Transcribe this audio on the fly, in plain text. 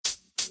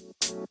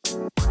Aloha,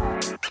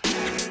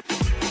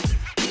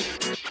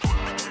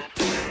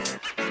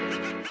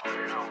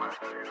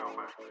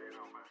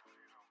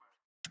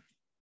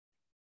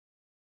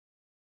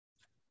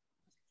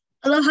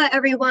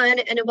 everyone,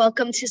 and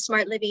welcome to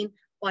Smart Living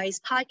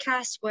Hawaii's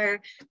podcast, where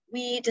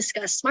we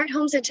discuss smart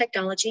homes and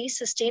technology,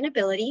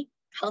 sustainability,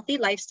 healthy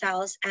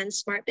lifestyles, and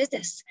smart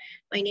business.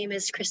 My name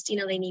is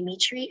Christina Laney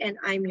Mitri, and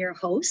I'm your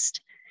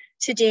host.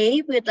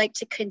 Today, we'd like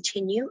to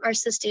continue our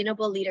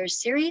Sustainable Leaders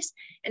series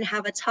and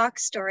have a talk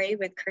story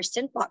with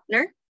Kirsten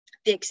Faulkner,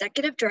 the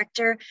Executive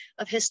Director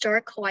of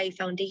Historic Hawaii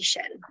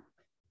Foundation.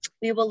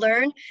 We will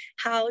learn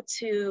how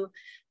to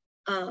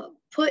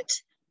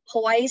put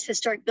Hawaii's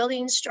historic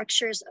buildings,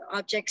 structures,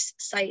 objects,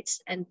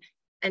 sites, and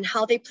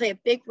how they play a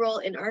big role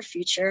in our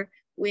future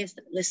with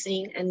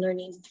listening and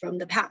learning from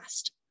the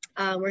past.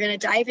 We're going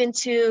to dive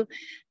into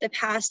the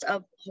past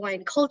of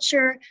Hawaiian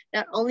culture,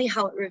 not only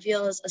how it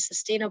reveals a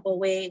sustainable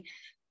way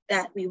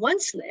that we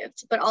once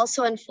lived, but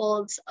also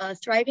unfolds a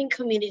thriving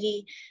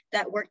community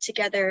that worked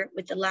together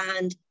with the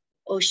land,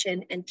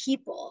 ocean, and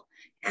people.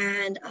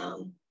 And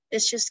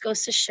this just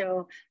goes to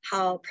show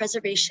how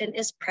preservation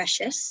is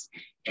precious,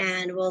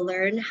 and we'll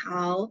learn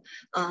how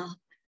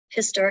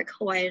Historic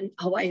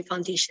Hawaii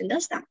Foundation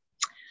does that.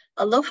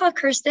 Aloha,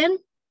 Kirsten.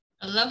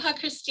 Aloha,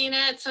 Christina.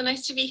 It's so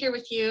nice to be here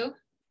with you.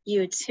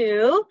 You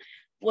too.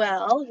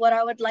 Well, what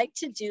I would like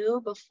to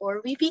do before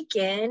we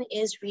begin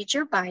is read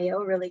your bio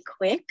really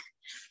quick.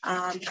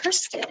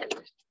 Kirsten,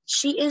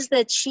 she is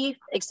the Chief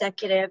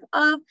Executive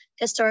of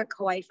Historic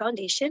Hawaii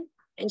Foundation,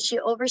 and she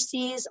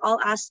oversees all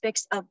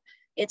aspects of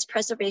its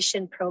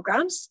preservation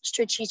programs,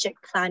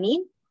 strategic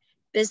planning,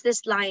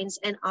 business lines,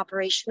 and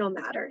operational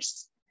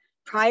matters.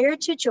 Prior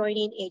to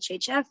joining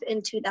HHF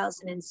in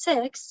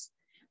 2006,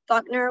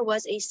 Faulkner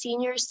was a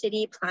senior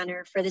city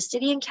planner for the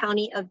city and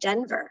county of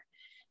Denver.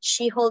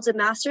 She holds a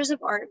Master's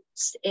of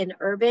Arts in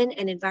Urban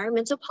and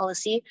Environmental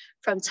Policy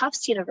from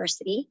Tufts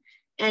University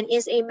and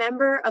is a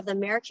member of the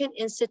American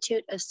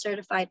Institute of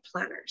Certified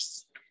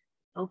Planners.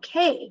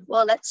 Okay,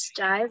 well, let's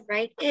dive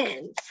right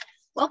in.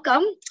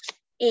 Welcome.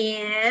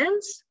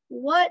 And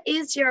what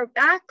is your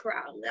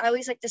background? I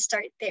always like to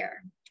start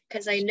there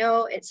because I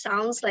know it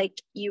sounds like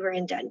you were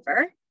in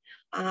Denver.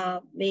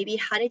 Maybe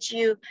how did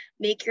you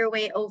make your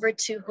way over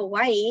to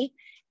Hawaii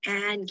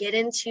and get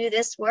into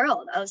this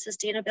world of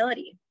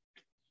sustainability?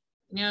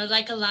 You know,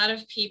 like a lot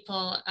of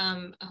people,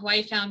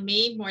 Hawaii found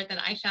me more than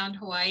I found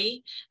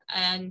Hawaii.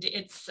 And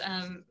it's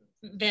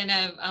been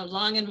a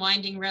long and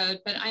winding road,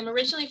 but I'm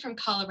originally from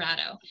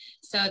Colorado.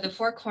 So the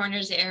Four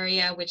Corners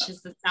area, which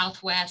is the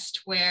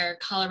Southwest where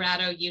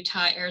Colorado,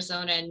 Utah,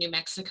 Arizona, and New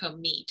Mexico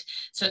meet.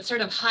 So it's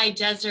sort of high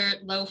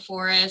desert, low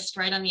forest,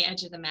 right on the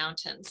edge of the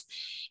mountains.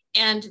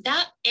 And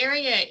that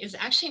area is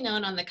actually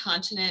known on the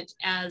continent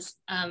as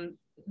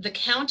the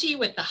county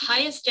with the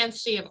highest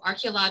density of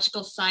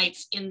archaeological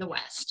sites in the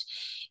West.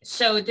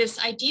 So this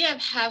idea of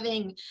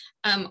having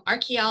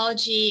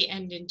archaeology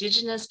and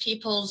indigenous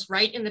peoples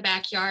right in the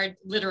backyard,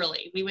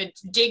 literally, we would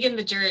dig in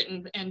the dirt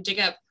and dig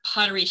up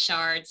pottery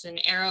shards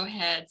and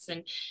arrowheads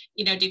and,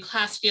 you know, do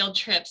class field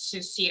trips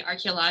to see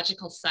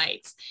archaeological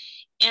sites.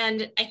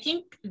 And I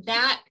think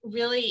that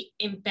really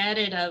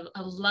embedded a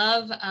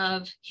love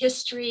of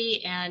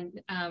history and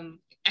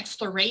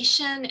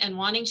exploration and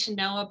wanting to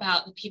know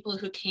about the people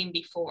who came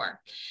before.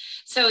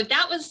 So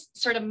that was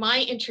sort of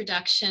my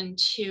introduction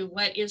to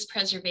what is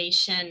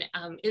preservation.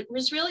 It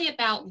was really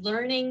about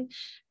learning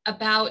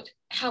about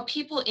how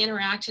people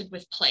interacted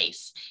with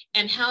place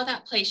and how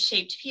that place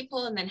shaped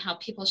people and then how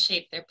people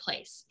shaped their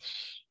place.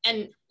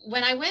 And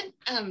when I went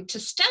to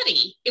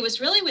study, it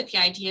was really with the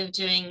idea of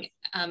doing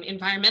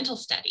environmental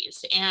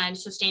studies and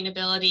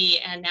sustainability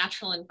and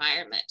natural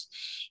environment.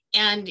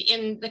 And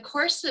in the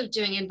course of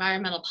doing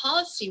environmental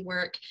policy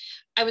work,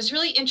 I was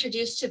really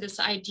introduced to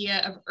this idea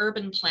of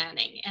urban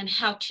planning and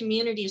how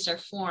communities are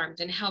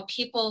formed and how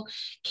people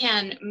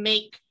can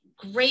make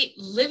great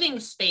living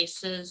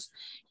spaces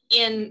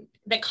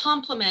that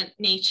complement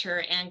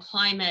nature and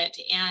climate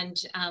and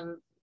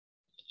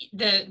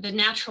the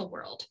natural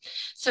world.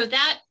 So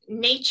that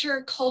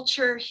nature,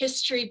 culture,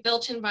 history,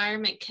 built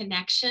environment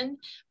connection,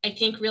 I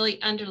think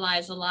really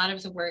underlies a lot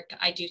of the work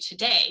I do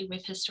today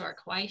with Historic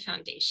Hawaii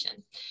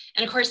Foundation.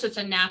 And of course, it's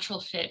a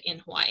natural fit in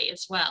Hawaii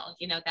as well.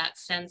 You know, that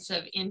sense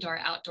of indoor,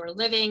 outdoor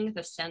living,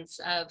 the sense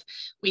of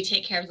we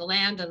take care of the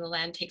land and the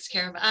land takes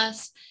care of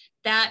us.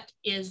 That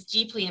is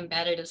deeply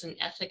embedded as an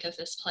ethic of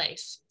this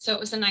place. So it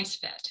was a nice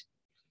fit.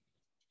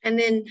 And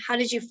then how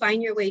did you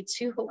find your way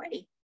to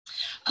Hawaii?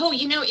 Oh,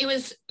 you know, it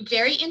was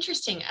very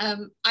interesting.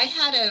 I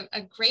had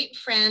a great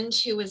friend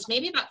who was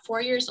maybe about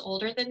 4 years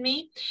older than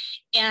me.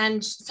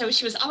 And so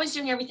she was always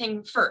doing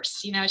everything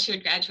first. You know, she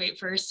would graduate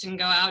first and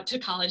go out to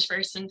college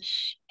first.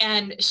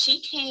 And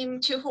she came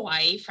to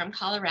Hawaii from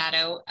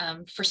Colorado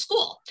for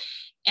school.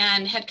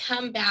 and had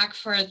come back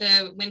for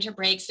the winter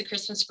breaks, the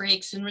Christmas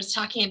breaks, and was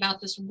talking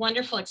about this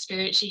wonderful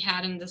experience she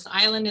had in this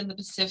island in the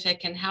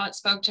Pacific and how it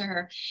spoke to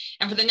her.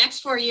 And for the next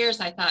 4 years,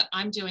 I thought,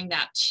 I'm doing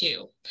that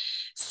too.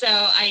 So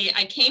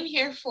I came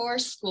here for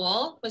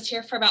school, was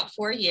here for about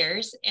 4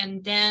 years.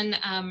 And then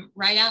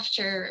right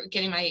after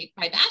getting my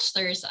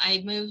bachelor's,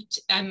 I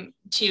moved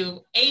to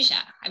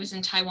Asia. I was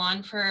in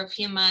Taiwan for a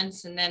few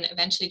months and then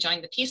eventually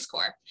joined the Peace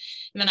Corps.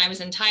 And then I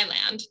was in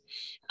Thailand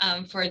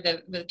for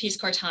the Peace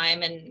Corps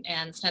time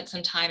and spent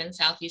some time in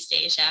Southeast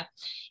Asia.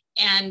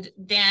 And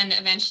then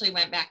eventually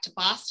went back to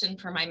Boston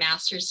for my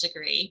master's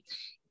degree,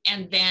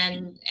 and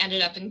then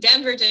ended up in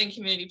Denver doing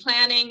community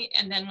planning.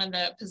 And then when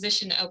the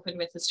position opened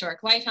with Historic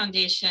Hawaii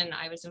Foundation,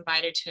 I was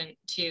invited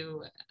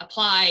to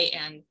apply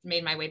and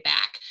made my way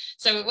back.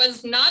 So it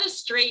was not a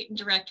straight and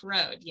direct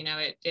road. You know,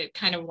 it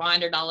kind of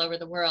wandered all over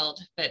the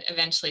world, but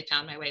eventually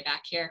found my way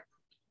back here.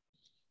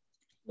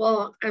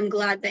 Well, I'm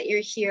glad that you're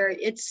here.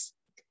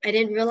 I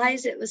didn't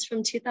realize it was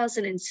from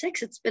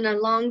 2006. It's been a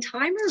long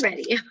time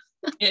already.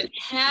 It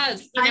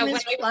has. Time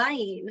is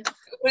flying.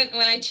 When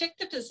I took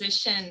the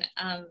position,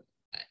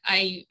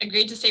 I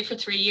agreed to stay for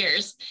 3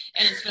 years,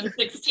 and it's been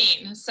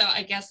 16. So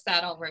I guess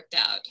that all worked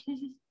out.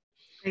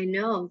 I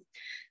know.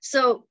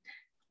 So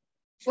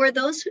for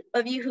those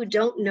of you who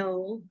don't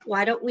know,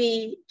 why don't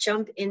we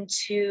jump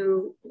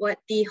into what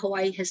the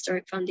Hawaii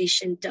Historic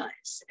Foundation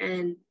does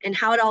and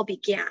how it all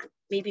began,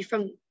 maybe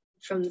from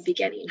the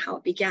beginning, how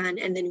it began,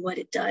 and then what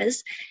it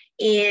does,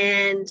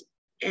 and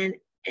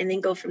then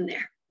go from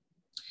there.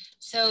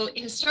 So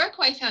Historic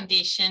Hawaii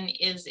Foundation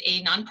is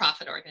a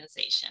nonprofit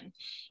organization.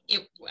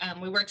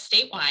 We work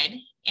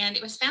statewide, and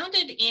it was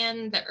founded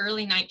in the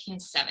early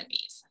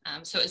 1970s.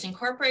 So it was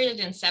incorporated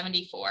in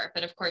 74,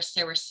 but of course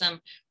there were some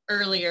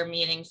earlier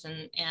meetings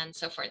and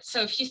so forth.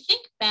 So if you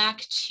think back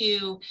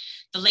to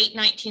the late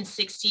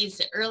 1960s,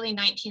 the early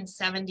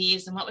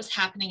 1970s, and what was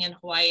happening in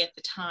Hawaii at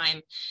the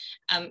time,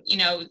 you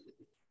know,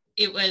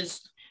 it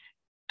was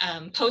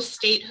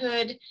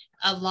post-statehood,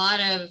 a lot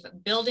of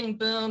building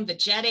boom, the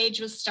jet age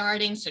was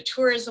starting, so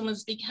tourism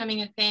was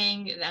becoming a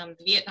thing, the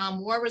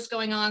Vietnam War was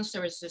going on, so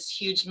there was this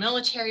huge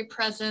military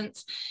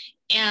presence,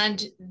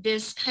 and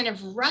this kind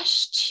of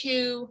rush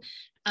to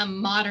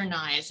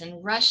modernize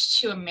and rush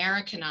to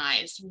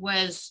Americanize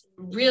was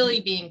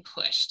really being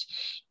pushed.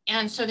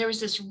 And so there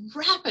was this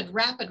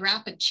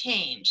rapid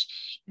change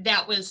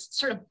that was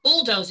sort of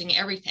bulldozing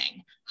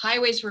everything.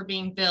 Highways were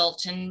being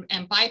built and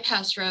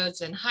bypass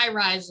roads and high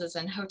rises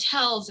and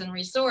hotels and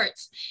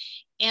resorts.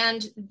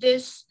 And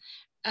this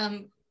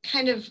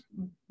kind of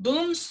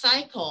boom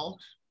cycle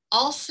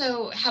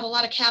also had a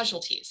lot of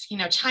casualties. You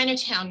know,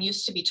 Chinatown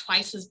used to be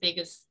twice as big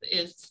as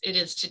it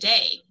is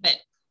today, but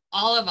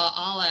all of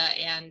Ala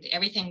and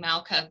everything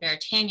Mauka of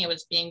Beretania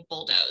was being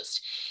bulldozed,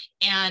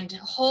 and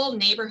whole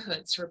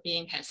neighborhoods were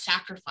being kind of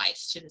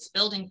sacrificed to this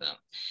building boom.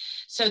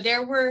 So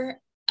there were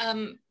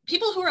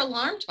people who were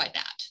alarmed by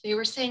that. They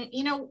were saying,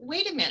 you know,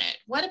 wait a minute,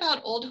 what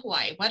about old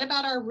Hawaii? What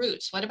about our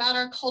roots? What about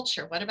our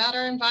culture? What about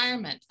our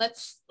environment?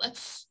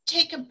 Let's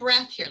take a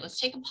breath here. Let's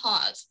take a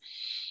pause.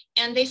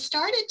 And they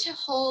started to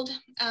hold,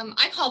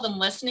 I call them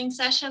listening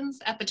sessions.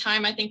 At the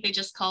time, I think they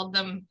just called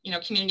them, you know,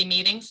 community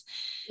meetings.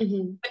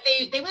 Mm-hmm. But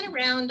they went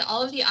around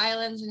all of the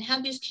islands and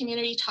had these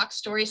community talk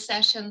story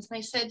sessions. And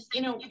they said,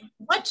 you know,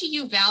 what do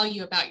you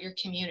value about your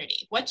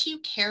community? What do you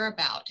care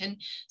about? And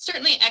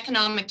certainly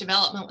economic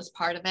development was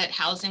part of it.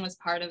 Housing was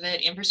part of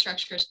it.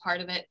 Infrastructure is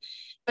part of it.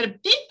 But a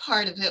big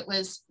part of it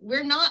was,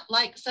 we're not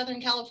like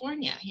Southern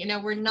California. You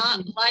know, we're not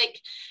mm-hmm. like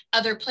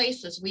other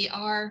places. We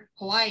are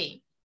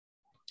Hawaii.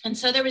 And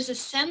so there was a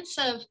sense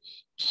of,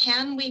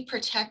 can we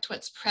protect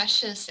what's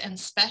precious and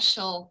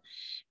special?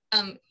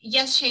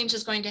 Yes, change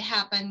is going to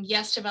happen.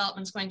 Yes,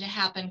 development is going to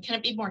happen. Can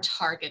it be more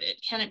targeted?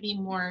 Can it be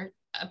more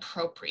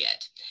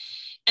appropriate?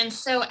 And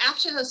so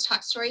after those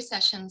talk story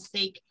sessions,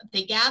 they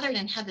gathered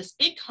and had this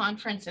big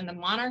conference in the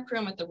Monarch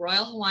Room at the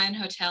Royal Hawaiian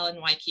Hotel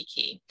in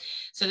Waikiki.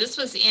 So this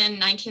was in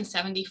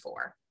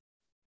 1974.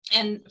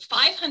 And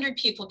 500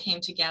 people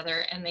came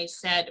together and they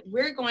said,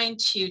 we're going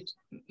to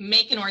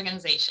make an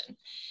organization.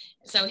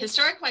 So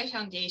Historic Hawaii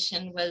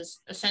Foundation was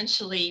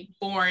essentially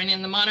born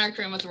in the Monarch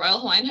Room of the Royal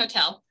Hawaiian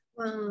Hotel.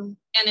 Wow.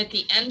 And at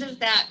the end of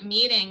that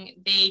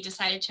meeting, they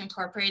decided to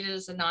incorporate it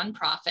as a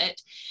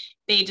nonprofit.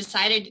 They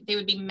decided they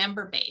would be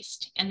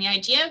member-based. And the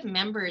idea of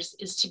members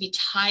is to be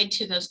tied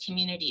to those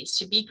communities,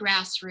 to be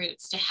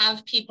grassroots, to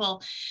have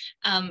people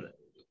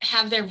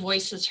have their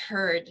voices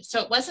heard.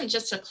 So it wasn't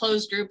just a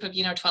closed group of,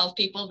 you know, 12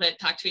 people that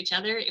talked to each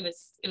other. It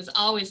was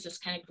always this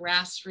kind of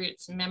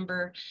grassroots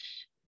member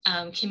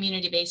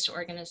community-based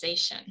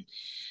organization.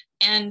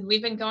 And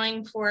we've been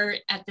going for,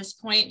 at this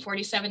point,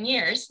 47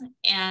 years,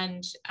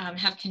 and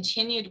have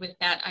continued with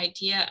that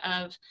idea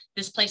of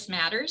this place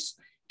matters.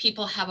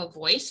 People have a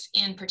voice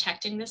in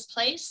protecting this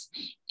place,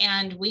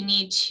 and we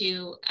need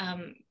to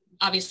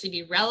obviously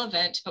be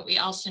relevant, but we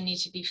also need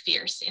to be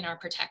fierce in our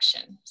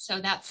protection. So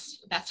that's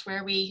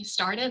where we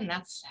started, and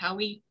that's how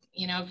we,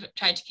 you know,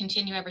 tried to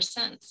continue ever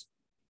since.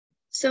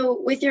 So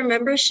with your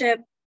membership,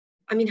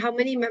 I mean, how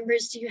many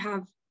members do you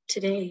have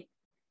today?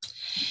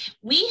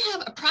 We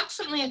have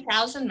approximately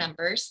 1,000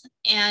 members,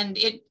 and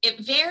it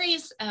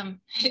varies.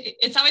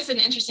 It's always an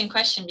interesting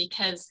question,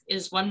 because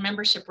is one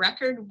membership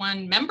record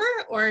one member,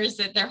 or is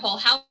it their whole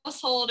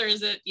household, or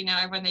is it, you know,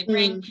 everyone they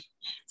bring?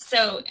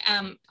 So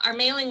our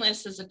mailing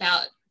list is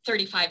about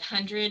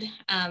 3,500,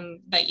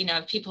 but, you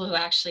know, people who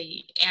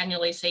actually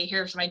annually say,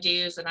 here's my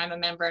dues and I'm a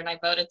member and I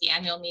vote at the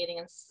annual meeting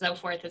and so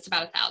forth, it's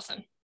about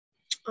 1,000.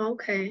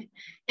 Okay.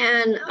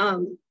 And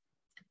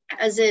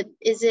is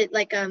it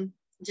like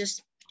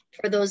just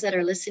for those that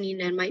are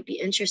listening and might be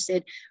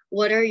interested,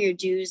 what are your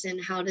dues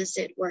and how does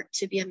it work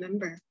to be a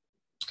member?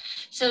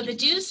 So the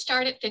dues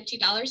start at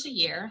 $50 a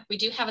year. We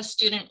do have a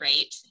student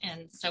rate,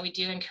 and so we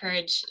do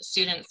encourage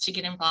students to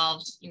get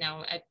involved, you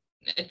know, at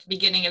the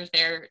beginning of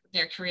their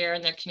career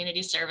and their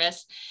community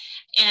service.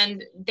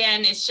 And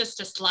then it's just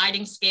a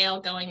sliding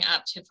scale going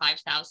up to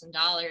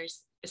 $5,000.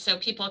 So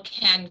people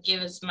can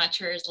give as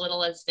much or as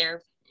little as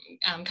they're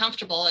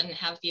comfortable and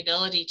have the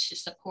ability to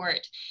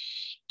support.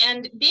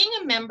 And being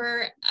a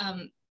member,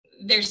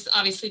 there's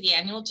obviously the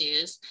annual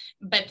dues,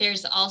 but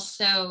there's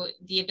also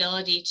the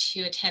ability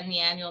to attend the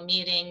annual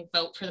meeting,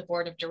 vote for the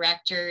board of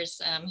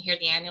directors, hear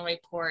the annual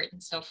report,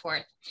 and so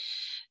forth.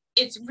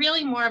 It's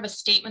really more of a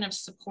statement of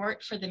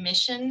support for the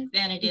mission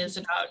than it is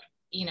about,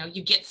 you know,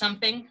 you get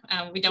something.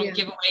 We don't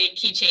give away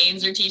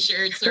keychains or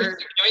t-shirts or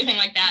anything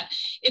like that.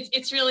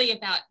 It's really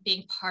about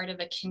being part of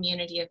a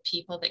community of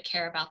people that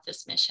care about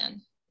this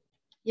mission.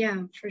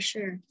 Yeah, for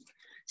sure.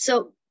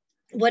 So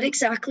what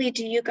exactly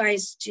do you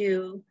guys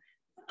do?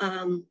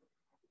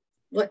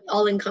 What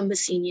all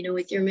encompassing, you know,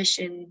 with your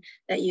mission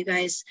that you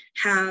guys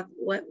have,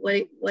 what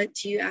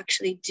do you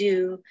actually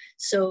do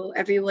so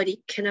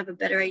everybody can have a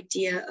better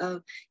idea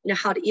of, you know,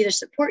 how to either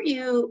support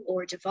you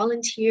or to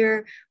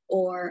volunteer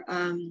or,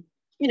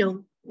 you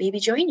know, maybe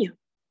join you?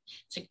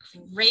 It's a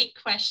great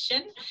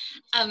question.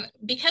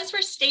 Because we're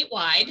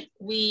statewide,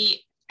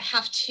 we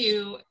have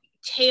to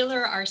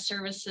tailor our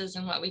services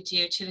and what we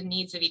do to the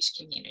needs of each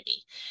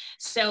community.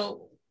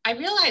 So I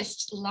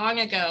realized long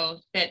ago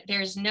that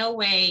there's no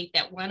way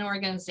that one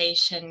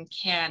organization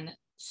can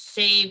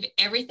save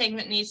everything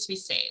that needs to be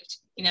saved.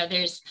 You know,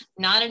 there's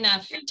not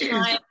enough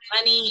time,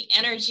 money,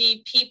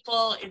 energy,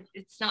 people.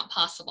 It's not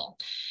possible.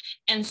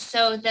 And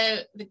so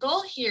the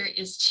goal here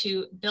is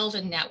to build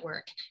a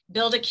network,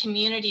 build a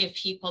community of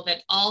people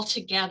that all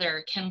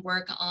together can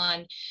work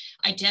on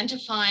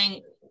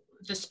identifying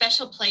the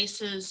special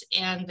places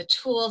and the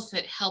tools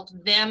that help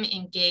them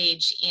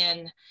engage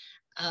in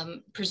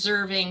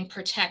preserving,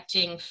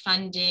 protecting,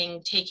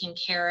 funding, taking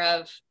care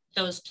of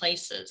those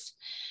places.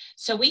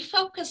 So we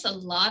focus a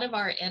lot of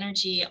our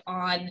energy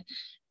on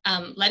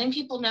letting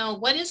people know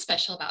what is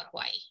special about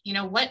Hawaii. You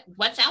know,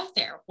 what's out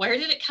there? Where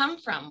did it come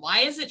from? Why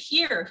is it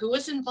here? Who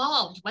was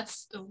involved?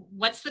 What's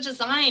the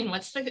design?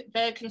 What's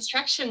the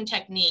construction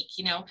technique?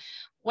 You know,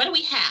 what do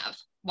we have?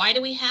 Why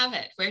do we have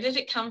it? Where did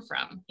it come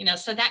from? You know,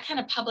 so that kind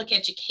of public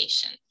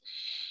education.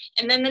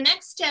 And then the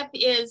next step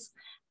is,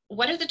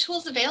 what are the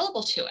tools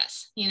available to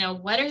us? You know,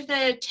 what are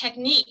the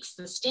techniques,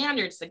 the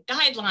standards, the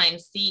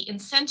guidelines, the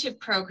incentive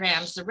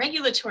programs, the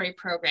regulatory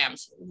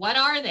programs? What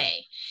are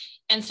they?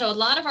 And so a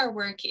lot of our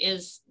work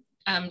is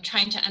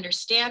trying to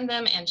understand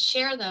them and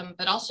share them,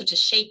 but also to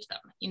shape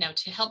them, you know,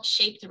 to help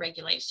shape the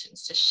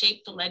regulations, to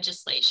shape the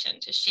legislation,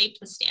 to shape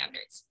the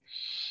standards.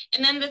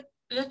 And then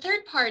the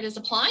third part is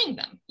applying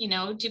them. You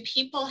know, do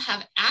people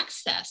have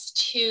access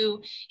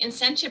to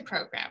incentive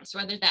programs,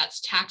 whether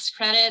that's tax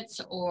credits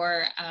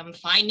or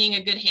finding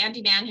a good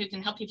handyman who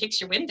can help you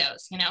fix your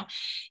windows, you know?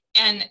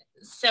 And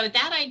so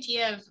that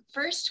idea of,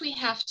 first we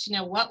have to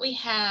know what we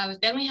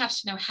have, then we have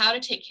to know how to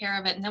take care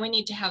of it, and then we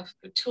need to have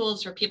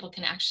tools where people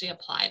can actually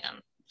apply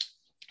them.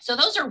 So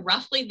those are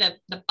roughly the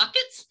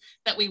buckets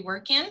that we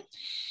work in.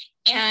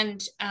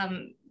 And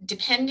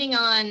depending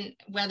on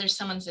whether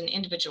someone's an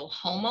individual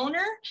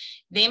homeowner,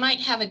 they might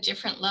have a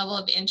different level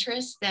of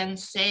interest than,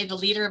 say, the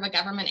leader of a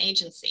government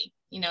agency.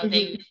 You know,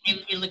 they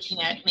may be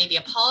looking at maybe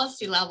a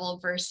policy level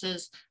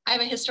versus, I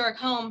have a historic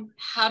home,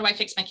 how do I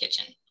fix my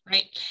kitchen,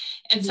 right?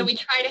 And so we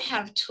try to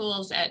have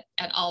tools at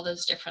all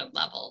those different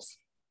levels.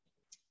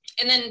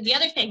 And then the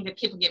other thing that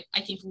people get, I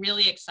think,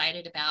 really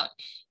excited about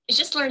is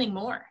just learning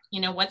more,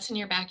 you know, what's in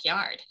your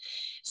backyard.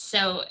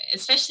 So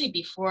especially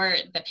before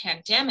the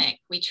pandemic,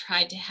 we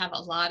tried to have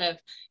a lot of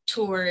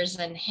tours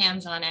and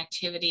hands-on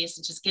activities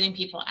and just getting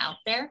people out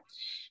there.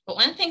 But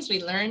one of the things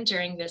we learned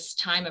during this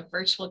time of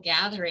virtual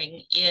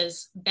gathering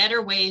is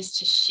better ways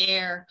to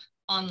share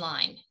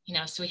online. You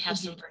know, so we have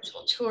some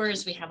virtual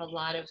tours, we have a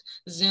lot of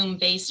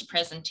Zoom-based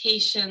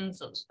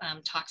presentations,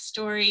 talk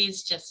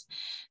stories, just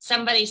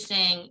somebody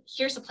saying,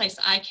 here's a place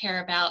I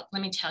care about,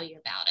 let me tell you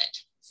about it.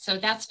 So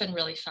that's been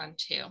really fun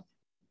too.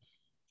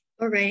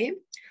 All right.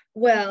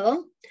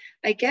 Well,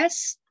 I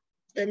guess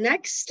the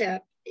next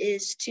step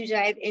is to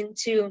dive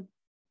into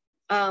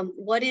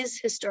what is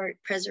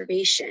historic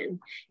preservation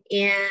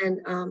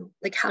and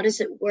like how does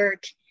it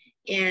work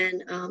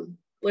and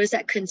what does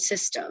that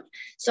consist of?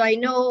 So I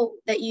know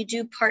that you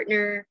do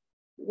partner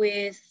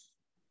with,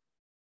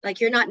 like,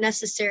 you're not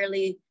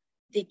necessarily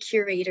the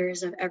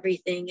curators of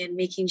everything and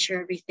making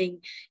sure everything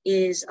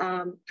is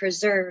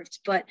preserved,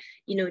 but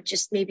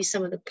just maybe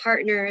some of the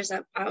partners,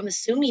 I'm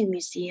assuming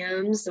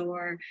museums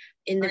or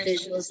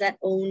individuals that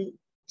own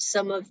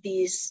some of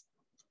these.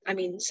 I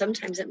mean,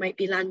 sometimes it might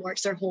be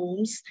landmarks or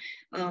homes,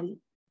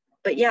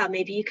 but yeah,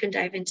 maybe you can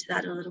dive into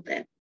that a little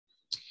bit.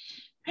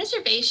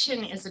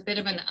 Preservation is a bit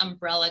of an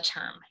umbrella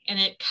term, and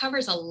it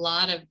covers a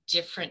lot of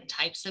different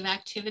types of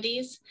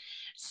activities.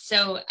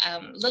 So a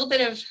little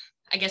bit of,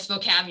 I guess,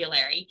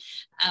 vocabulary.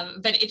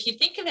 But if you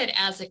think of it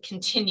as a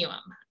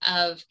continuum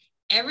of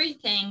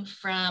everything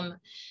from,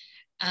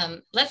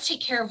 let's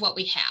take care of what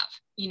we have.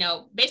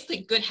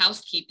 Basically good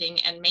housekeeping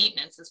and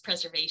maintenance is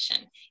preservation.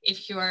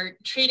 If you're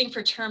treating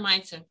for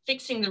termites and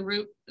fixing the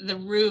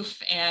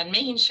roof and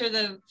making sure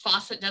the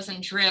faucet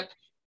doesn't drip,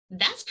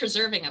 that's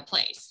preserving a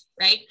place,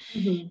 right?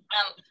 Mm-hmm.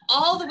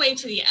 All the way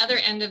to the other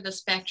end of the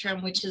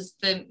spectrum, which is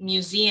the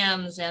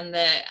museums and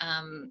the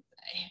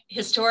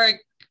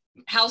historic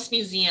house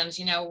museums,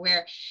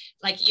 where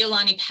like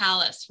Iolani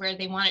Palace, where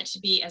they want it to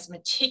be as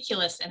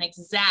meticulous and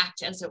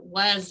exact as it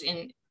was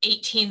in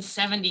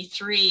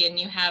 1873, and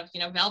you have,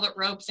 velvet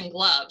ropes and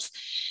gloves.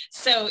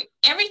 So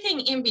everything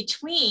in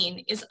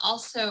between is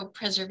also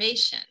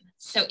preservation.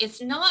 So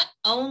it's not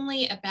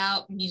only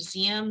about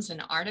museums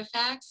and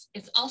artifacts,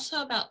 it's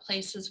also about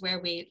places where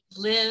we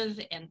live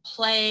and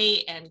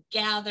play and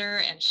gather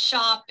and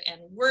shop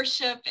and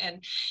worship.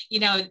 And,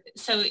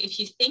 so if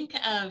you think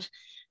of,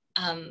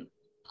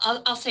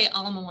 I'll say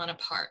Ala Moana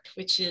Park,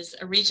 which is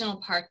a regional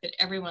park that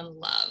everyone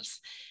loves.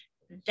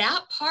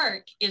 That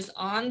park is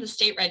on the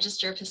State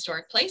Register of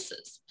Historic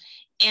Places.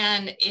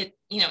 And it,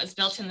 is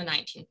built in the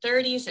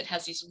 1930s. It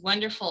has these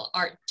wonderful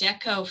Art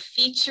Deco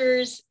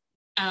features.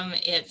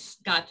 It's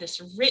got this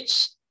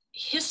rich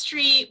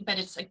history, but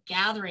it's a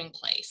gathering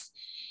place.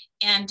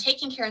 And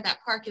taking care of that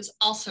park is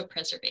also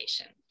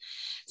preservation.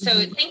 So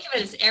think of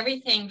it as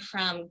everything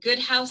from good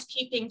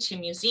housekeeping to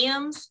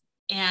museums,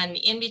 and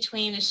in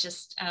between is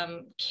just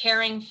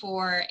caring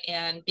for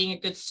and being a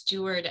good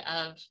steward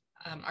of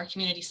our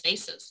community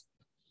spaces.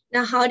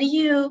 Now, how do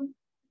you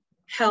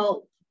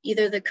help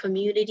either the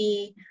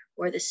community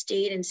or the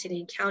state and city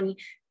and county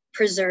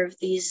preserve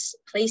these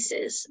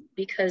places?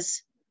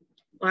 Because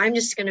I'm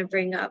just going to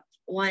bring up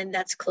one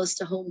that's close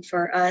to home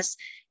for us,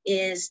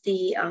 is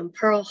the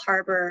Pearl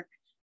Harbor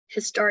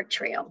Historic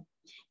Trail.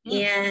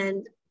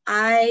 And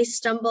I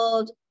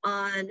stumbled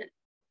on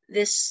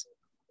this,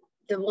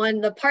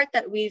 the part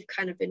that we've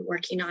kind of been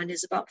working on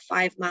is about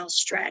 5 mile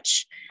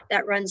stretch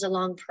that runs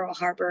along Pearl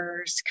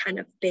Harbor's kind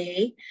of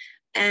bay.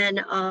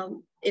 And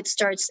it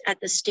starts at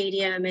the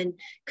stadium and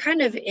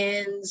kind of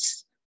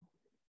ends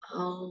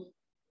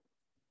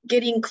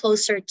getting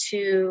closer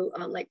to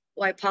like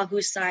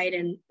Waipahu side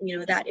and,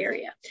 that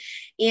area.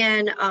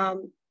 And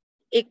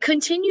it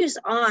continues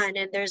on,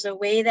 and there's a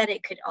way that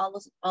it could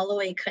all the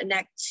way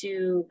connect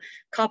to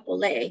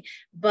Kapolei.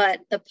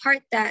 But the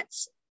part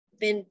that's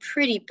been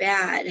pretty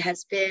bad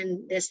has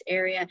been this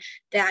area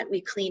that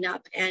we clean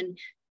up. And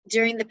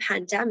during the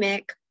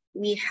pandemic,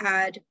 we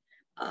had,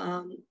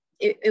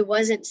 it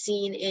wasn't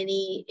seeing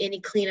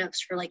any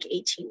cleanups for like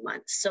 18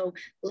 months. So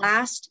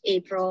last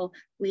April,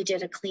 we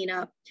did a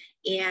cleanup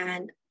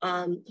and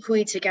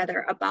hui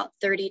together about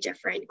 30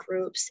 different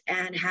groups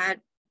and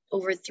had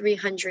over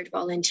 300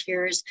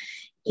 volunteers,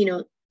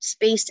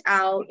 spaced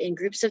out in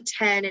groups of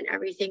 10 and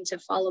everything to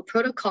follow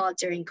protocol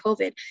during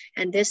COVID.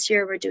 And this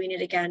year we're doing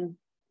it again.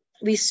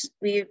 We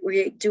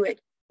do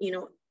it,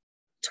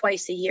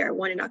 twice a year,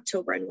 one in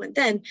October and one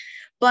then,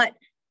 but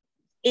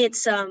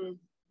it's,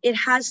 it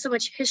has so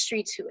much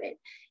history to it.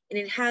 And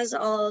it has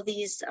all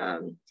these,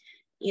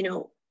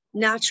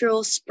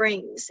 natural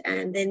springs.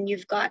 And then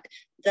you've got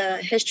the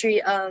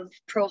history of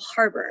Pearl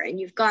Harbor, and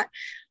you've got,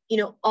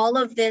 all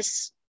of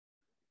this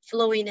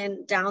flowing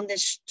in down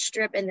this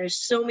strip, and there's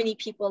so many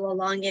people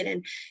along it,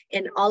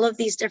 and all of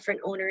these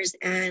different owners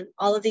and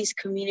all of these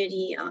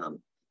community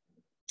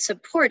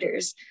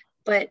supporters.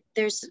 But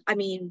there's,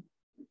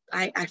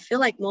 I feel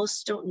like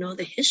most don't know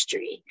the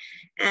history.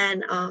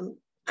 And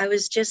I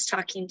was just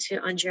talking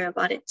to Andrea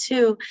about it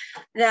too,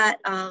 that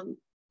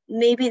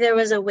maybe there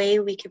was a way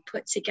we could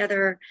put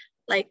together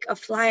like a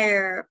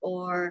flyer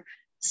or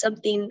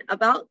something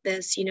about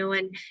this,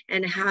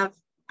 and have,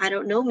 I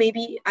don't know,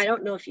 maybe, I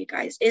don't know if you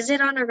guys, is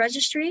it on a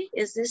registry?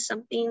 Is this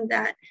something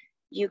that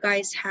you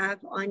guys have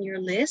on your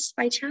list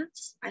by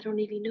chance? I don't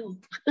even know.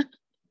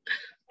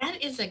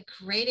 That is a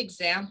great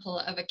example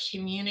of a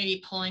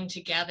community pulling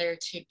together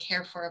to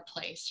care for a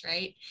place,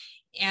 right?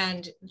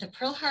 And the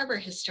Pearl Harbor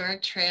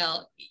Historic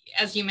Trail,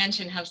 as you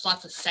mentioned, has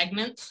lots of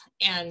segments.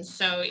 And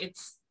so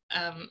it's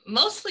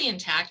mostly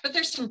intact, but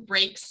there's some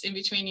breaks in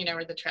between,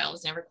 where the trail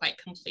was never quite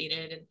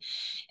completed.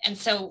 And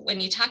so when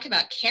you talk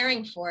about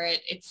caring for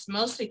it, it's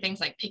mostly things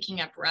like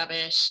picking up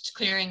rubbish,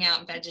 clearing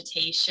out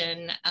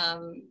vegetation,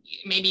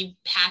 maybe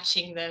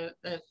patching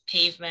the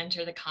pavement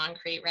or the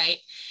concrete, right?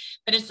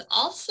 But it's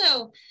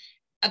also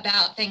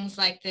about things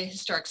like the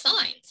historic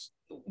signs.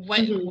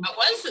 what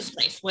was this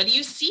place? What do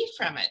you see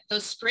from it?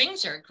 Those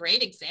springs are a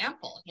great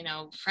example. You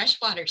know,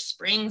 freshwater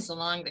springs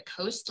along the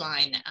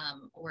coastline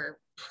were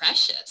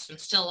precious and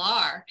still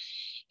are.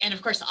 And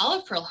of course, all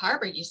of Pearl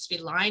Harbor used to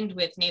be lined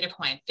with native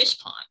Hawaiian fish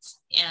ponds.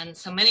 And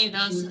so many of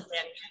those have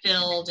been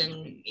filled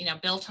and, you know,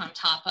 built on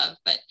top of,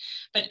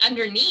 but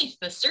underneath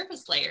the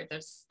surface layer,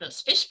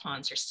 those fish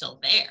ponds are still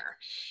there.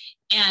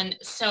 And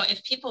so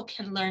if people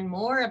can learn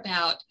more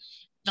about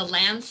the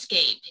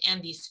landscape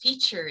and these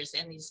features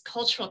and these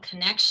cultural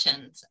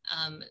connections,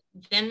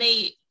 then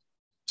they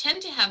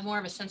tend to have more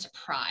of a sense of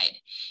pride.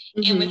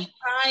 And with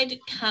pride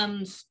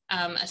comes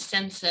a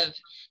sense of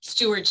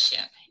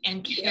stewardship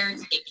and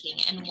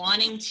caretaking and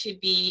wanting to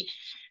be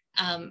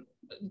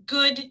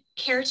good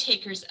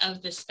caretakers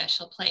of this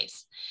special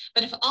place.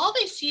 But if all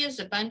they see is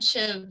a bunch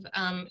of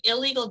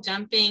illegal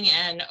dumping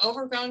and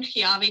overgrown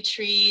kiawe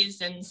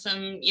trees and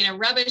some, you know,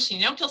 rubbish, and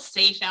you don't feel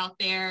safe out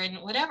there and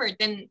whatever,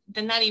 then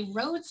that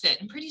erodes it.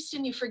 And pretty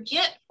soon you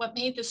forget what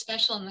made this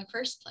special in the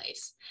first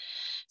place.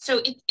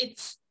 So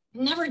it's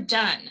never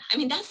done. I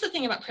mean, that's the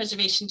thing about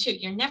preservation too.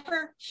 You're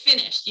never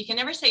finished. You can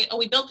never say, oh,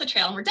 we built the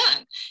trail and we're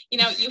done. You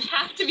know, you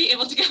have to be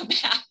able to go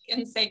back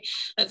and say,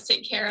 let's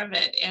take care of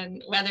it.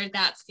 And whether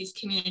that's these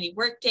community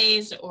work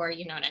days or,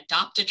 you know, an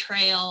adopt a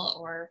trail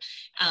or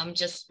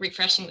just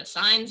refreshing the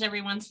signs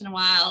every once in a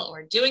while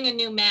or doing a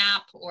new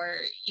map or,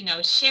 you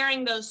know,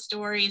 sharing those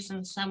stories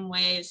in some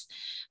ways,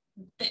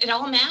 it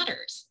all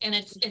matters. And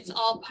it's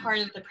all part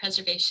of the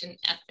preservation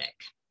ethic.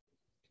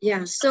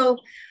 Yeah. So,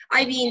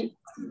 I mean,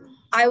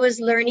 I was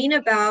learning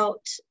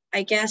about,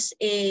 I guess,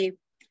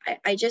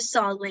 I just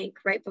saw a link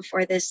right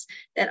before this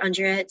that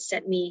Andrea had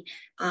sent me.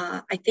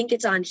 I think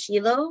it's on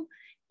Hilo,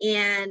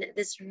 and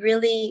this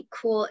really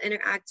cool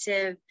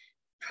interactive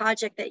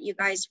project that you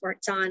guys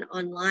worked on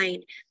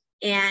online.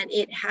 And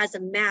it has a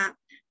map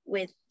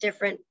with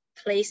different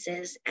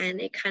places, and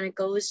it kind of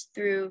goes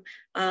through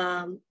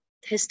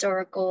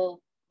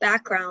historical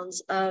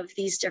backgrounds of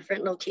these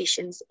different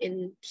locations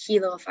in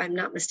Hilo, if I'm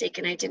not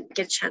mistaken. I didn't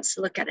get a chance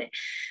to look at it.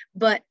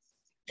 But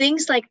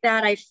things like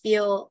that, I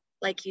feel,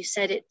 like you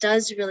said, it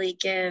does really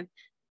give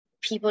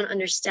people an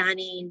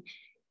understanding.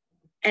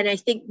 And I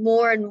think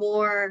more and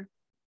more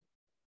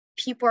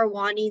people are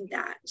wanting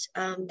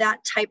that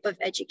type of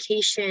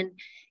education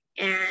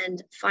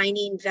and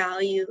finding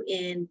value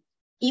in,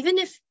 even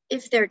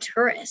if they're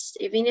tourists,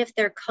 even if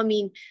they're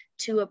coming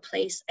to a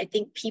place, I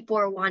think people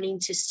are wanting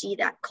to see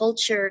that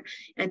culture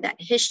and that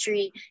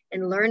history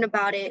and learn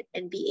about it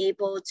and be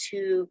able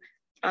to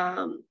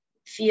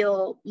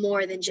feel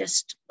more than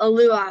just a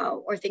luau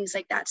or things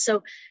like that.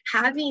 So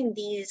having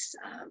these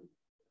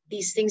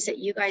things that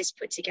you guys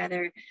put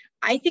together,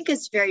 I think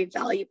is very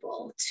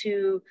valuable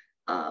to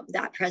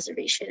that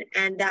preservation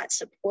and that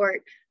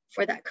support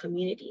for that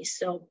community.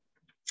 So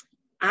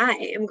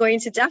I am going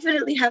to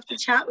definitely have to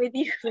chat with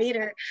you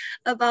later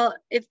about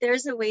if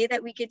there's a way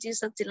that we could do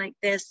something like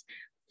this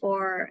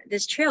for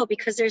this trail,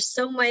 because there's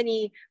so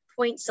many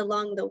points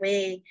along the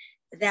way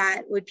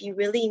that would be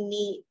really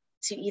neat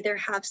to either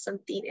have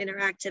something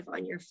interactive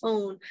on your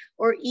phone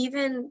or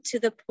even to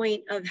the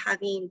point of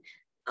having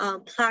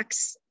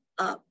plaques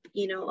up,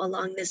 you know,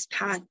 along this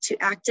path to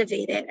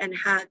activate it and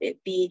have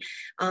it be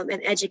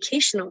an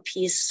educational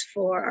piece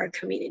for our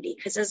community.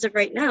 Because as of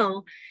right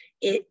now,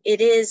 it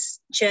is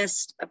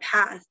just a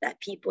path that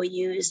people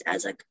use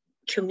as a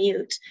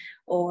commute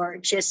or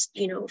just,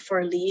 you know,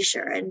 for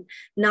leisure and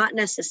not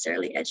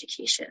necessarily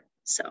education.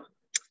 So,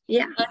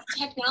 yeah. But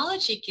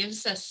technology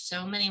gives us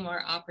so many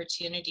more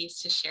opportunities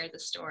to share the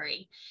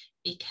story,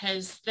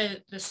 because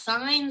the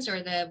signs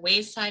or the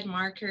wayside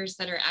markers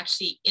that are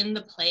actually in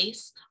the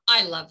place,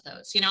 I love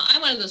those. You know, I'm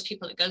one of those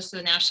people that goes to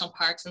the national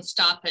parks and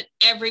stop at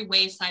every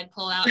wayside,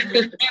 pull out and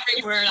read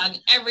every word on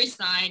every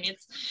sign.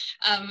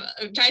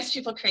 It drives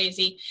people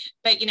crazy,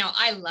 but you know,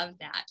 I love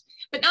that.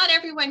 But not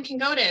everyone can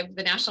go to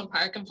the national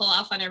park and pull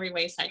off on every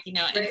wayside, you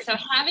know. And so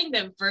having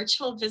the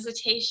virtual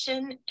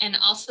visitation and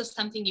also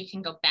something you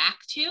can go back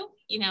to,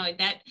 you know,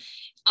 that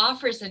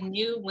offers a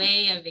new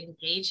way of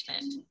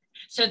engagement.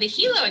 So the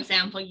Hilo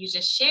example you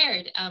just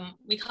shared,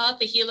 we call it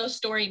the Hilo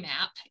Story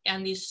Map.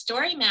 And these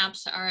story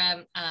maps are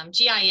a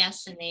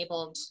GIS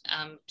enabled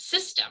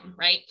system,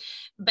 right?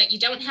 But you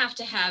don't have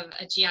to have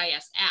a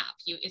GIS app.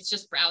 It's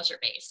just browser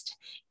based.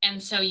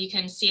 And so you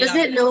can see Does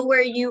it know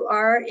where you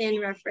are in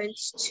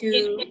reference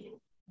to?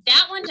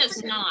 That one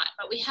does not,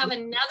 but we have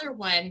another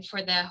one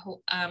for the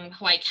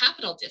Hawaii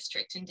Capital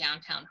District in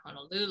downtown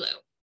Honolulu.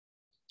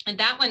 And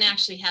that one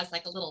actually has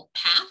like a little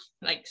path,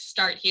 like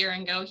start here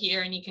and go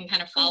here, and you can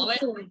kind of follow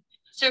it.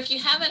 So if you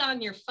have it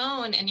on your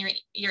phone and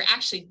you're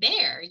actually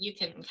there, you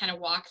can kind of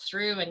walk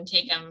through and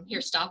take them,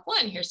 here's stop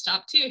 1, here's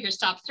stop 2, here's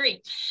stop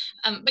 3.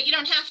 But you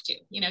don't have to,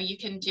 you know, you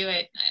can do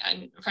it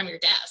from your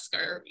desk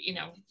or, you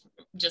know,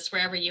 just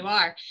wherever you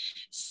are.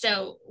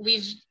 So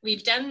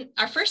we've done,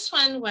 our first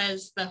one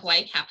was the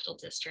Hawaii Capital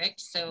District.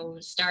 So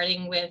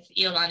starting with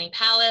Iolani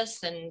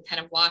Palace and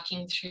kind of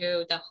walking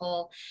through the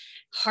whole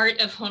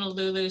heart of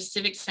Honolulu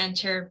Civic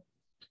Center.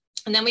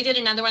 And then we did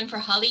another one for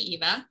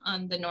Haleiwa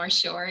on the North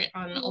Shore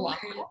on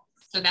Oahu.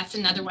 So that's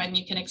another one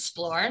you can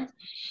explore.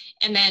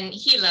 And then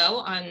Hilo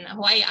on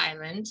Hawaii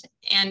Island.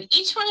 And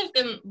each one of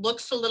them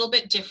looks a little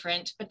bit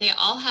different, but they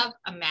all have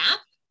a map.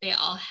 They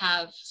all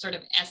have sort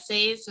of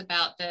essays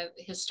about the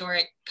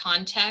historic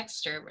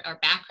context or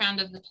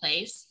background of the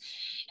place.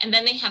 And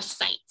then they have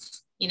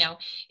sites, you know.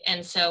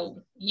 And so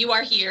you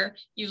are here,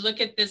 you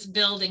look at this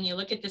building, you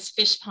look at this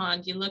fish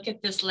pond, you look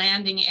at this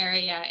landing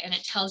area, and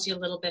it tells you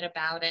a little bit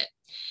about it.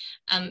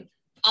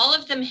 All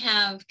of them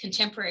have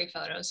contemporary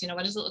photos. You know,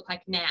 what does it look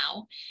like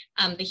now?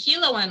 The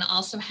Hilo one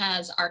also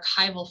has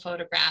archival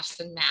photographs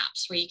and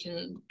maps where you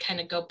can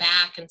kind of go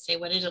back and say,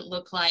 what did it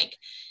look like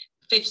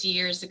 50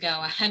 years ago,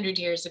 100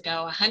 years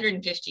ago,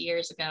 150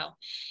 years ago?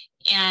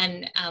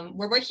 And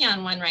we're working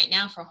on one right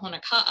now for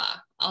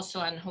Honoka'a,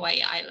 also on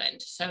Hawaii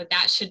Island. So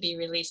that should be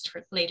released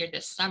for later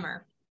this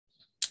summer.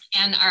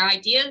 And our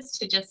idea is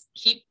to just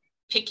keep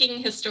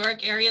picking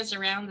historic areas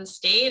around the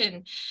state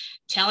and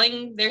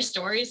telling their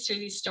stories through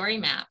these story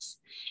maps.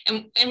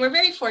 And we're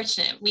very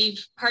fortunate.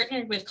 We've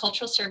partnered with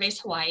Cultural Surveys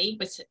Hawaii,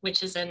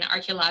 which is an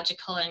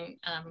archaeological and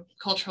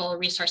cultural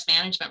resource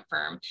management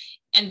firm.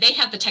 And they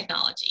have the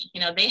technology, you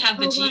know, they have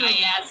the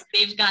GIS,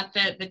 they've got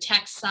the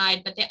tech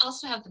side, but they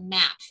also have the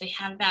maps. They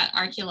have that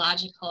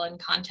archaeological and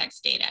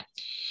context data.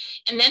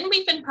 And then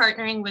we've been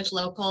partnering with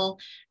local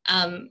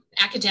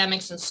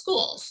academics and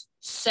schools.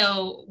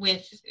 So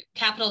with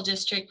Capital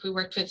District, we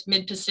worked with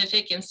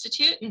Mid-Pacific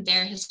Institute and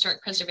their historic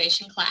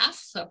preservation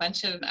class. So a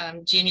bunch of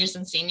juniors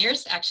and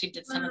seniors actually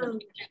did some of the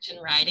research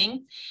and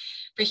writing.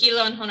 For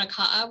Hilo and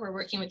Honoka'a, we're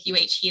working with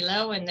UH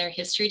Hilo and their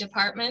history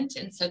department.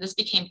 And so this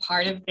became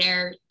part of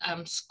their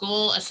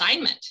school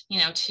assignment, you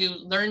know, to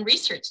learn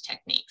research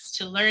techniques,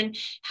 to learn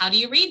how do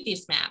you read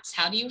these maps?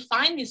 How do you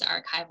find these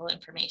archival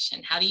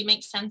information? How do you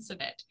make sense of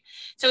it?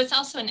 So it's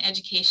also an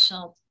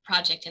educational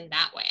project in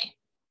that way.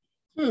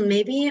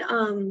 Maybe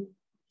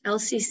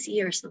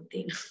LCC or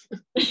something.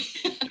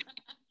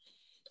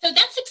 So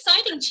that's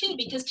exciting too,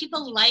 because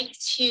people like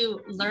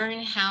to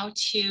learn how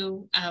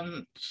to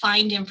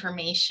find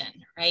information,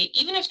 right?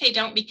 Even if they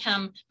don't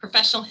become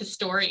professional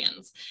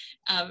historians,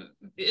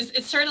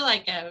 it's sort of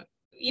like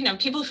you know,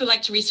 people who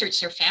like to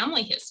research their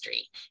family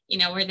history, you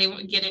know, where they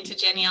get into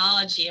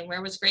genealogy and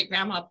where was great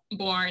grandma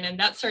born and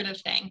that sort of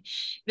thing.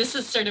 This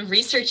is sort of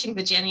researching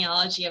the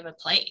genealogy of a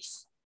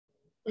place.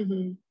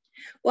 Mm-hmm.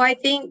 Well, I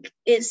think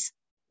it's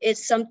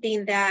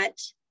something that,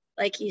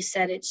 like you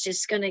said, it's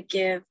just going to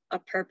give a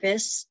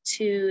purpose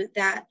to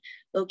that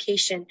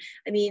location.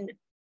 I mean,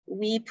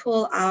 we've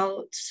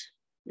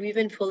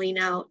been pulling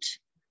out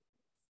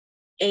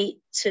 8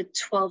 to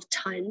 12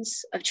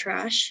 tons of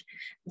trash.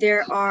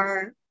 There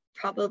are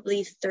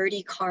probably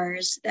 30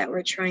 cars that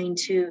we're trying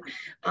to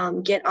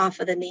get off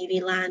of the Navy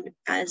land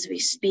as we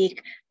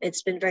speak.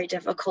 It's been very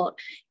difficult.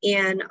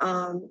 And,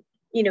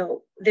 you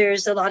know,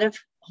 there's a lot of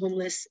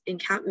homeless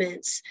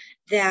encampments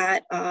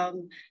that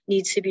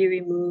need to be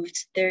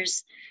removed.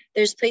 There's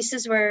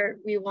places where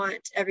we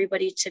want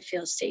everybody to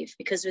feel safe,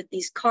 because with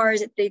these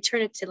cars, they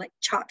turn into like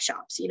chop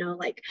shops, you know,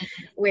 like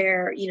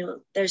where, you know,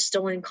 there's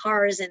stolen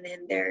cars and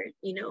then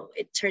you know,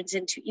 it turns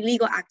into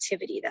illegal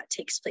activity that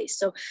takes place.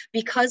 So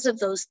because of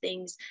those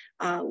things,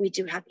 we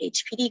do have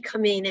HPD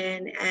coming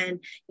in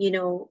and, you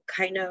know,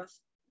 kind of,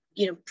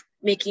 you know,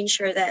 making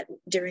sure that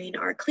during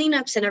our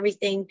cleanups and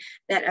everything,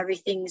 that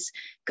everything's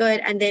good.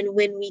 And then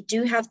when we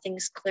do have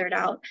things cleared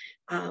out,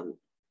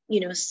 you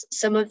know,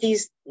 some of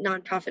these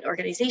nonprofit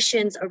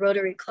organizations, a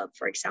Rotary Club,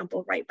 for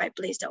example, right by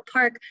Blaisdell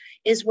Park,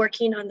 is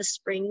working on the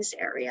springs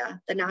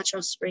area, the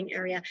natural spring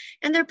area,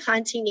 and they're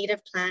planting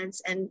native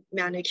plants and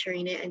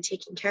manicuring it and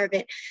taking care of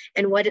it.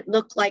 And what it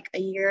looked like a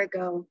year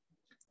ago,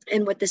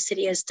 and what the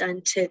city has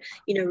done to,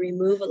 you know,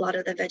 remove a lot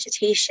of the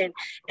vegetation.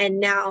 And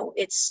now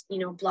it's, you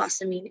know,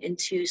 blossoming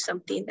into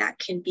something that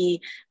can be,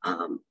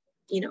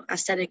 you know,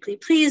 aesthetically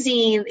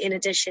pleasing in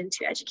addition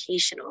to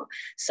educational.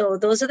 So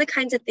those are the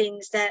kinds of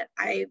things that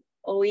I'm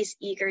always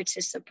eager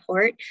to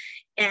support,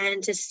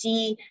 and to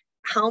see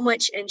how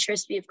much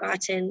interest we've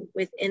gotten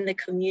within the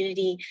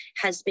community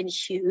has been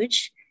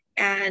huge.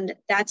 And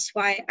that's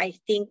why I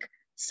think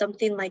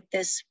something like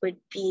this would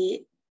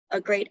be a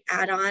great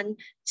add-on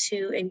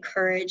to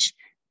encourage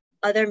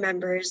other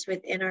members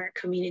within our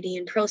community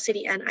in Pearl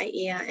City and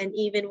Aiea and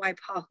even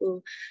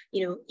Waipahu,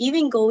 you know,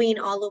 even going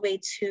all the way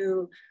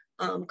to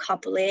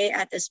Kapolei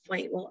at this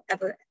point, will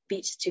ever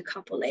Beach to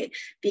Kapolei,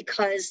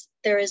 because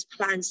there is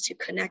plans to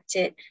connect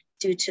it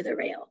due to the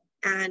rail.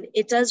 And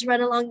it does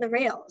run along the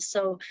rail.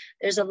 So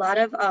there's a lot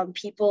of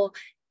people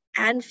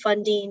and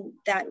funding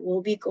that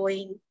will be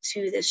going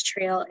to this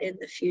trail in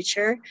the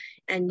future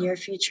and near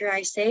future,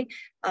 I say.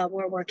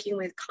 We're working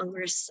with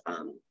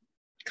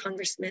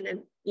congressmen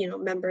and, you know,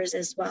 members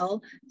as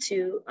well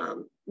to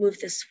move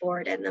this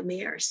forward, and the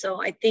mayor.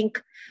 So I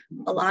think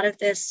a lot of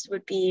this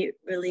would be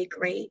really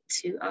great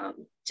to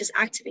just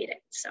activate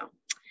it. So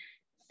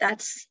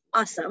That's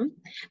awesome.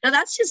 Now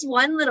that's just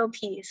one little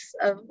piece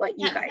of what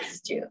you guys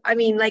do. I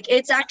mean, like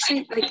it's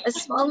actually like a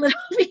small little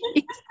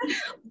piece,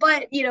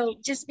 but you know,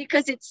 just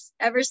because it's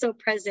ever so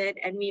present,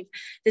 and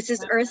this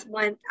is Earth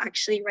Month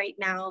actually right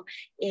now,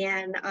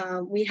 and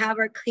we have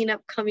our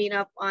cleanup coming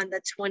up on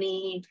the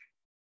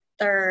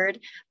 23rd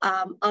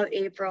of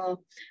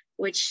April,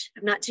 which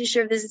I'm not too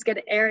sure if this is going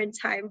to air in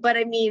time, but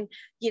I mean,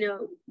 you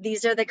know,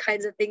 these are the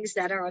kinds of things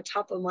that are on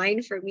top of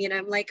mind for me. And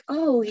I'm like,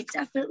 oh, we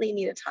definitely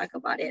need to talk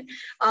about it.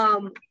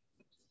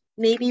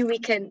 Maybe we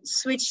can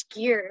switch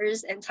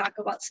gears and talk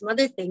about some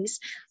other things,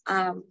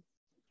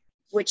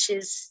 which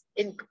is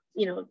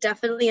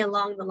definitely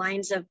along the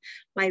lines of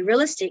my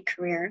real estate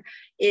career,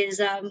 is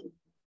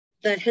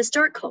the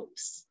historic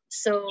homes.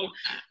 So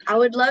I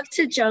would love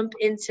to jump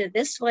into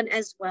this one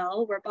as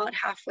well. We're about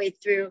halfway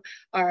through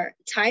our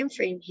time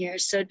frame here.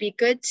 So it'd be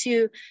good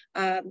to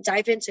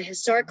dive into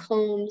historic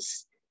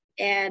homes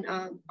and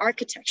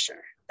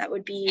architecture. That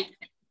would be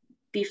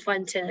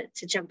fun to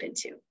jump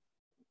into.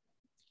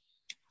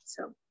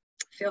 So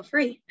feel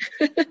free.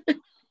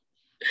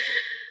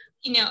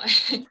 You know,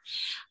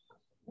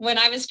 when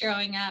I was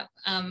growing up,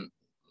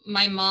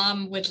 my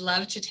mom would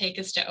love to take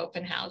us to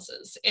open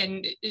houses.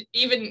 And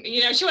even,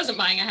 you know, she wasn't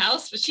buying a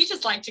house, but she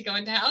just liked to go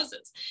into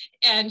houses.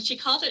 And she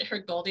called it her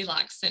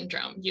Goldilocks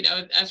syndrome, you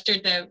know, after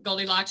the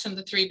Goldilocks and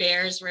the Three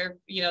Bears, where,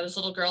 you know, this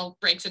little girl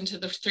breaks into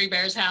the Three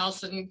Bears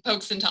house and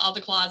pokes into all the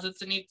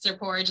closets and eats their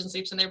porridge and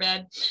sleeps in their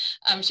bed.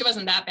 She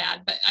wasn't that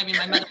bad, but I mean,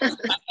 my mother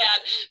wasn't that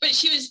bad, but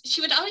she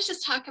would always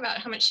just talk about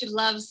how much she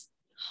loves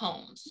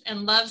homes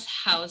and loves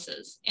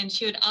houses. And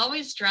she would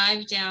always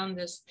drive down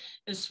this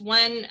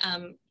one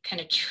kind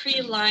of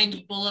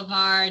tree-lined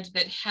boulevard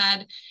that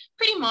had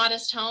pretty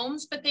modest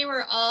homes, but they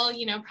were all,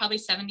 you know, probably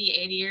 70,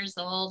 80 years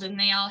old, and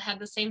they all had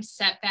the same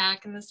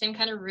setback and the same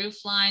kind of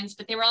roof lines,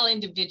 but they were all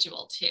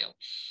individual too.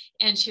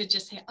 And she would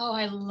just say, oh,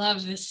 I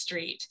love this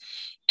street.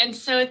 And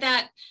so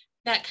that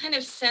kind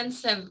of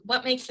sense of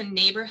what makes a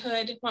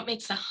neighborhood, what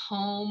makes a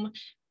home,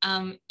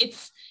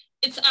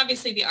 it's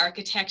obviously the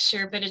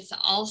architecture, but it's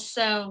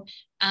also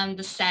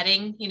the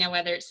setting, you know,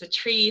 whether it's the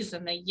trees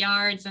and the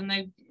yards and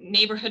the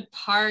neighborhood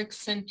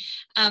parks, and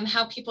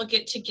how people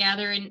get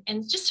together,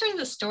 and just sort of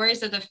the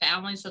stories of the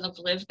families that have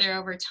lived there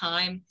over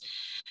time.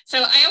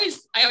 So I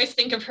always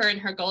think of her and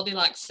her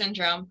Goldilocks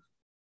syndrome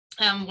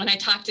when I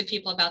talk to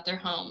people about their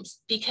homes,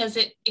 because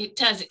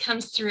it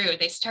comes through.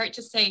 They start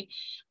to say,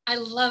 I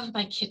love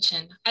my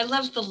kitchen. I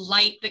love the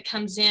light that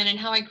comes in and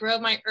how I grow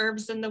my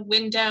herbs in the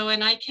window,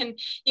 and I can,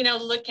 you know,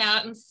 look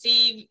out and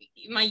see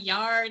my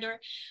yard,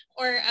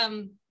 or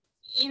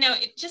you know,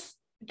 it just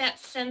that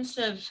sense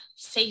of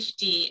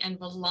safety and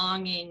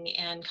belonging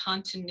and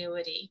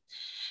continuity.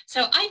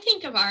 So I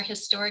think of our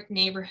historic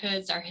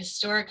neighborhoods, our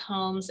historic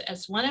homes,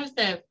 as one of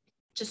the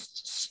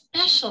just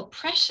special,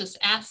 precious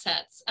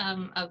assets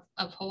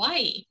of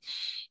Hawaii.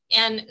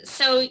 And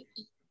so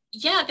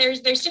yeah,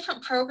 there's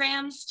different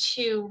programs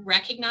to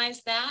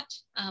recognize that.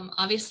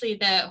 Obviously,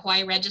 the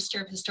Hawaii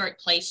Register of Historic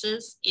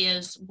Places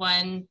is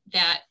one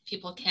that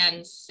people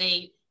can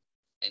say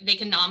they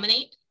can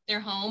nominate their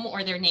home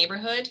or their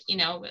neighborhood. You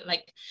know,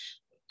 like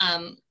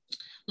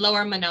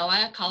Lower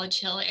Manoa, College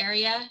Hill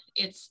area.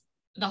 It's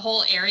the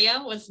whole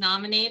area was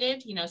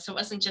nominated. You know, so it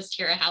wasn't just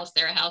here a house,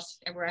 there a house,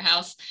 everywhere a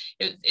house.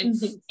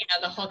 It's you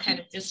know, the whole kind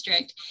of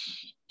district.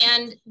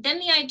 And then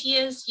the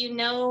idea is, you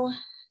know,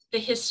 the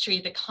history,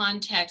 the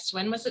context,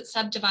 when was it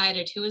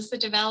subdivided, who was the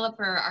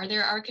developer, are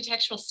there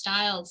architectural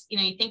styles? You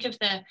know, you think of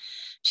the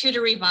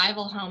Tudor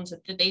Revival homes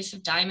at the base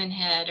of Diamond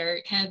Head,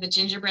 or kind of the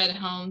gingerbread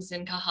homes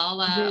in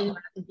Kahala,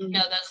 or you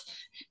know, those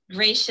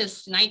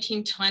gracious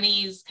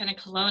 1920s kind of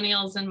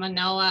colonials in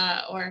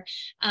Manoa, or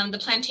the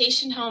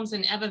plantation homes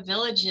in Ewa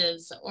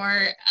Villages,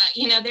 or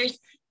you know,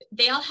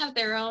 they all have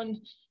their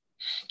own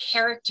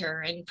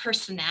character and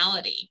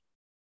personality.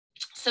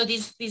 So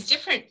these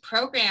different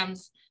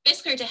programs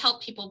basically to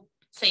help people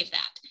save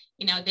that.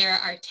 You know, there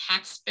are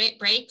tax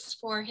breaks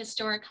for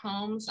historic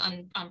homes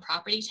on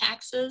property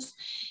taxes.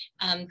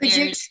 Could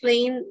you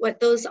explain what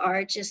those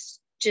are?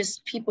 Just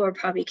people are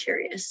probably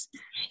curious.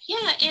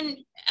 Yeah,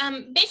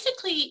 and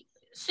basically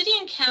city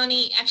and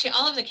county, actually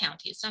all of the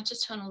counties, not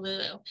just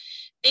Honolulu,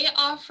 they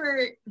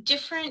offer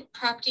different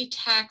property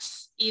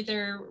tax,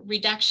 either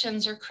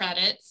reductions or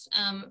credits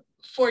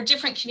for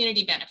different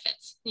community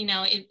benefits. You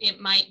know,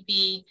 it might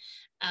be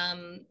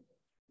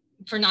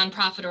for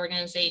nonprofit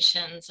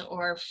organizations,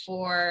 or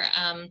for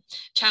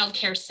child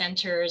care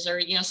centers, or,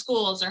 you know,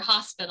 schools or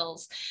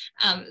hospitals.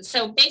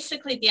 So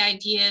basically the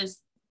idea is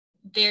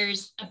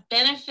there's a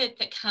benefit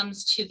that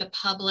comes to the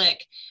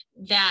public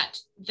that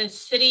the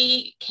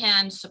city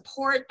can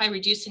support by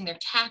reducing their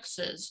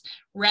taxes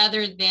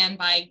rather than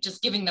by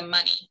just giving them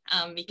money,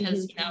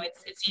 because you know,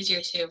 it's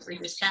easier to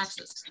reduce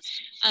taxes.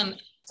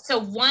 So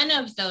one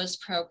of those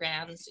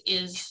programs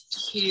is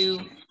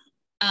to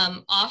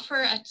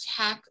offer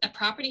a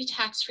property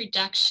tax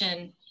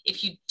reduction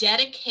if you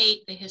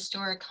dedicate the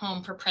historic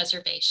home for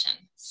preservation.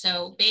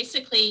 So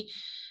basically,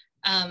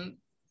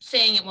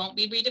 saying it won't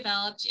be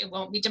redeveloped, it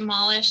won't be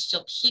demolished,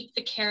 you'll keep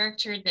the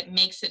character that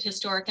makes it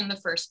historic in the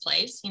first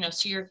place,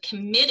 so you're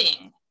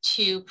committing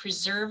to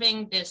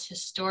preserving this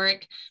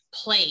historic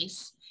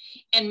place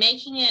and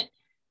making it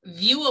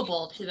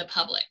viewable to the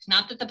public.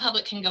 Not that the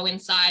public can go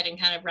inside and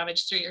kind of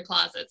rummage through your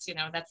closets,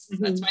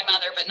 that's my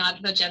mother, but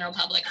not the general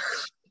public.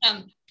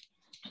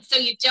 So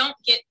you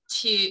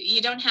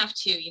don't have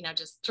to,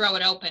 just throw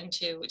it open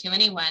to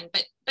anyone,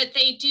 but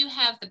they do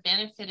have the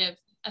benefit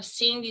of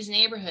seeing these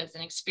neighborhoods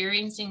and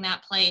experiencing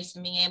that place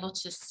and being able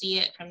to see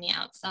it from the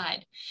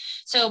outside.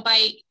 So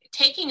by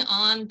taking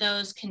on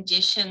those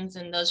conditions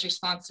and those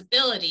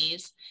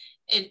responsibilities,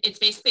 it's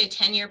basically a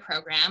 10-year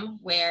program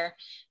where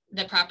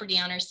the property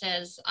owner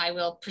says, I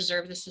will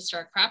preserve this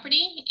historic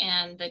property,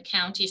 and the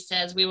county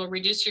says, we will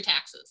reduce your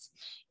taxes.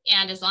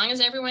 And as long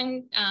as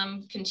everyone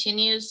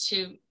continues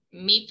to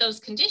meet those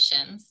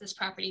conditions, this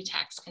property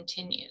tax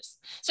continues.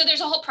 So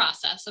there's a whole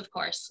process, of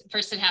course.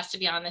 First, it has to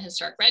be on the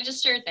historic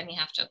register. Then you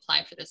have to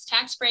apply for this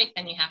tax break.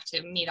 Then you have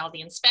to meet all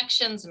the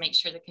inspections and make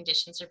sure the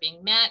conditions are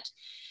being met.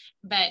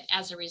 But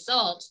as a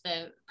result,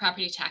 the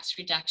property tax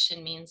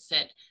reduction means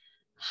that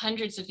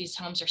hundreds of these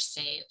homes are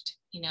saved,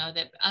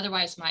 that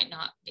otherwise might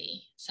not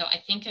be. So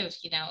I think of,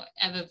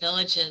 Eva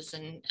Villages,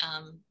 and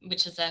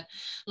which is a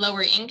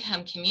lower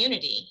income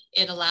community.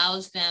 It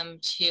allows them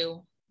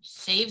to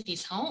save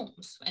these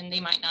homes, and they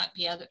might not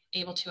be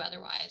able to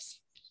otherwise.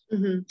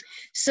 Mm-hmm.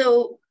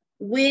 So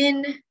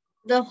when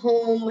the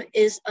home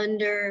is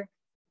under,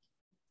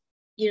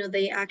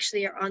 they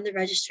actually are on the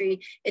registry,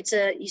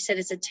 you said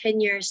it's a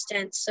 10-year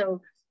stint. So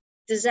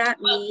does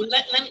that mean?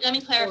 Let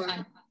me clarify.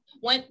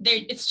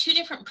 It's two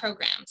different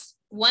programs.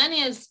 One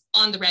is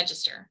on the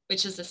register,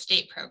 which is a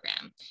state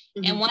program,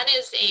 mm-hmm. and one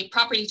is a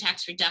property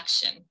tax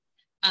reduction,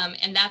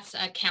 and that's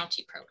a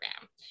county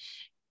program.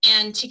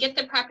 And to get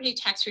the property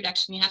tax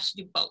reduction, you have to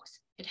do both.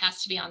 It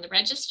has to be on the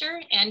register,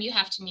 and you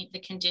have to meet the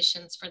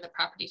conditions for the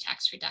property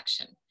tax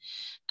reduction.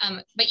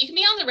 But you can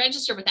be on the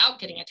register without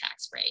getting a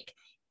tax break.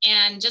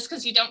 And just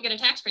because you don't get a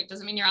tax break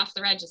doesn't mean you're off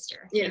the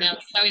register. Yeah.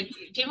 So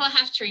people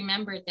have to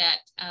remember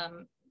that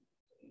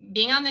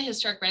being on the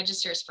historic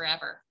register is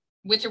forever,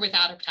 with or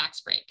without a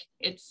tax break.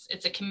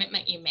 It's a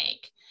commitment you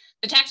make.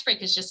 The tax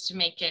break is just to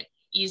make it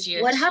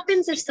easier. What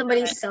happens if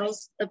somebody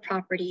sells the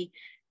property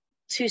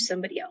to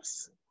somebody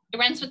else? It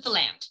runs with the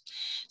land.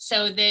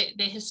 So the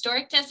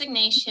historic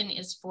designation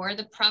is for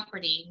the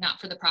property,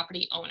 not for the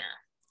property owner.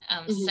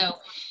 Mm-hmm.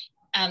 So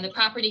the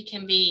property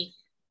can be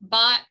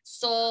bought,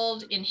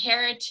 sold,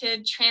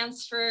 inherited,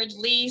 transferred,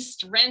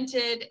 leased,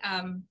 rented,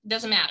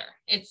 doesn't matter.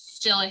 It's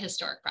still a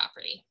historic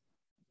property.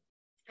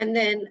 And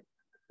then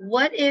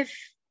what if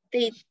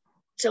they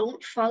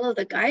don't follow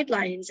the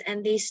guidelines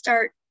and they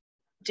start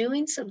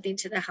doing something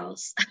to the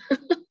house?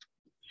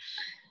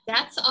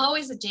 That's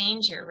always a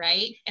danger,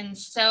 right? And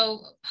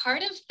so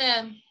part of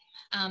the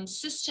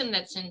system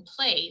that's in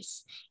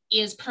place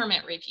is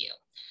permit review.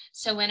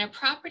 So when a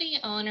property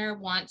owner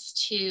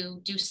wants to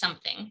do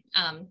something,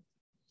 I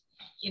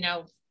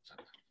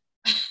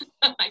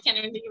can't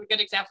even think of a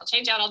good example,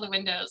 change out all the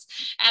windows,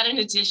 add an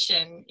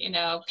addition,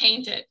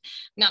 paint it,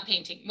 not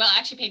painting, well,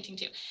 actually painting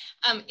too.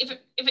 If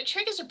it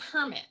triggers a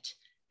permit,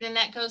 then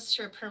that goes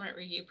through a permit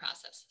review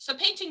process. So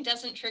painting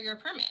doesn't trigger a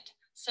permit.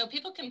 So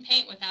people can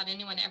paint without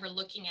anyone ever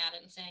looking at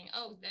it and saying,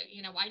 oh,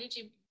 why did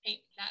you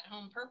paint that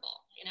home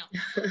purple?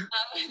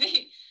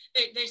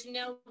 There's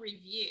no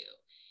review.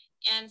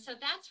 And so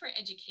that's where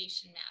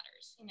education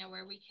matters,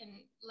 where we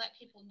can let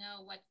people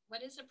know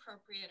what is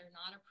appropriate or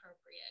not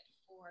appropriate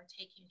for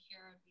taking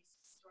care of these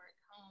historic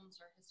homes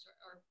or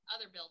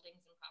other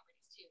buildings and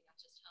properties too, not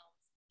just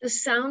homes. The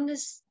sound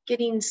is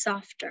getting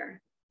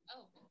softer.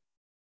 Oh.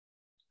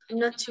 I'm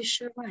not too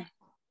sure why.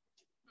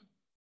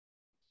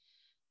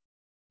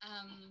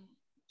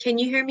 Can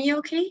you hear me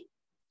okay?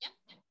 Yeah,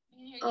 I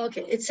can hear you.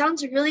 Okay, it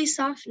sounds really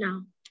soft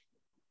now.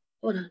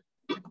 Hold on.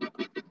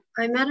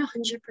 I'm at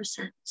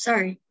 100%.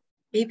 Sorry.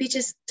 Maybe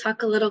just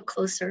talk a little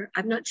closer.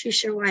 I'm not too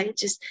sure why.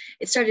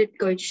 It started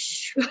going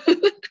shh.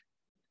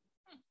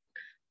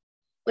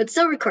 But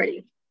still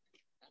recording.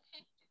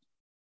 Okay.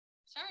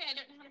 Sorry, I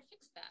don't know how to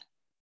fix that.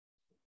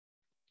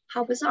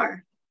 How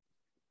bizarre.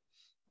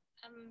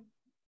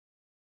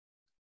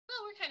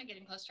 Well, we're kind of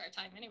getting close to our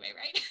time anyway,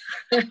 right?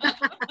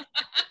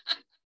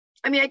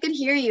 I mean, I could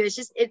hear you.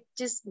 It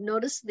just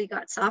noticeably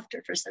got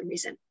softer for some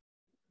reason.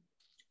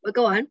 But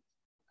go on.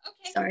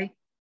 Okay. Sorry.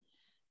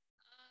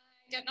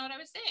 I don't know what I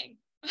was saying.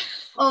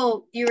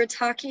 Oh, you were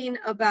talking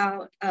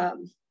about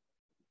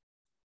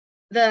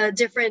the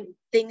different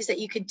things that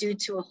you could do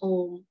to a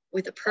home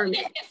with a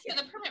permit. Oh, yes, so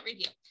the permit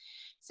review.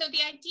 So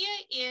the idea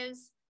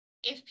is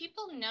if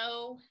people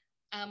know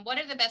what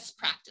are the best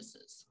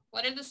practices,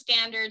 what are the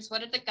standards,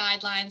 what are the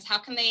guidelines, how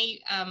can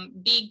they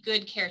be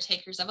good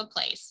caretakers of a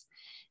place?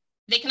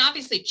 They can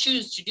obviously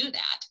choose to do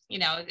that. You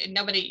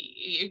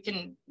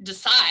can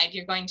decide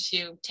you're going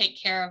to take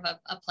care of a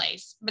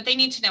place, but they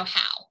need to know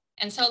how.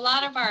 And so a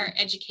lot of our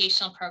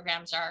educational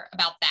programs are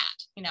about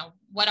that.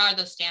 What are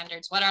those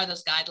standards? What are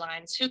those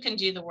guidelines? Who can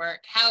do the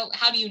work? How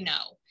do you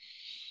know?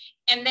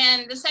 And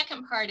then the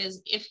second part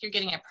is if you're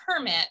getting a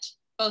permit,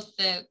 both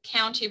the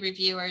county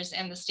reviewers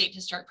and the State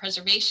Historic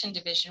Preservation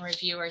Division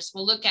reviewers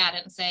will look at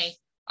it and say,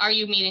 are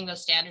you meeting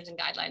those standards and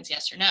guidelines,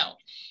 yes or no?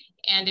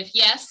 And if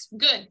yes,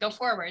 good, go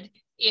forward.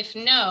 If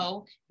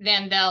no,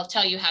 then they'll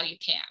tell you how you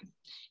can.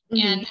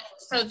 Mm-hmm. And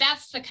so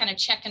that's the kind of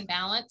check and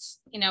balance,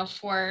 you know,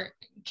 for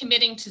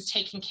committing to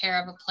taking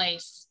care of a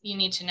place, you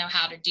need to know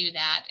how to do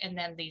that. And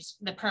then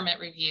the permit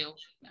review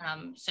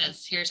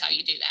says, here's how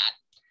you do that.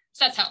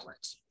 So that's how it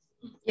works.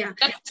 Yeah.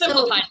 That's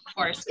simplified, of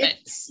course. But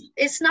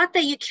it's not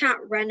that you can't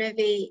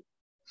renovate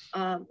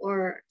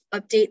or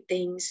update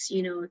things,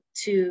 you know,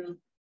 to,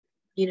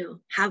 you know,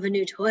 have a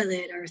new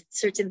toilet or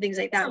certain things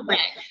like that. But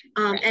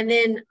and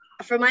then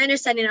from my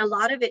understanding, a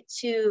lot of it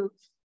too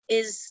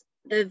is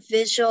the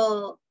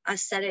visual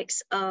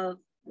aesthetics of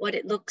what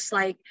it looks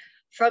like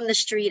from the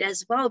street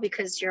as well,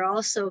 because you're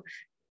also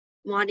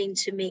wanting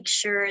to make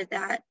sure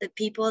that the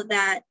people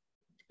that,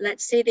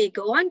 let's say they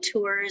go on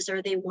tours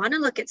or they want to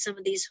look at some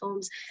of these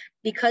homes,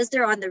 because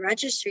they're on the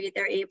registry,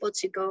 they're able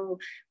to go.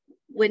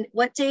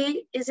 What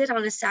day is it?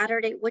 On a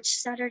Saturday? Which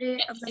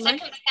Saturday of the month?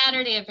 Second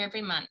Saturday of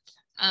every month.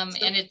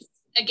 And it's,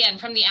 again,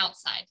 from the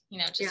outside, you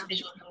know, just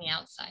visual from the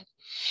outside.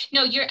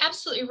 No, you're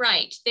absolutely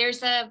right.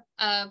 There's a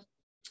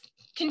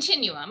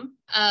continuum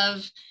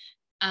of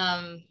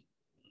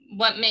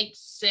what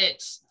makes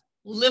it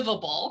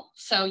livable.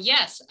 So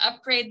yes,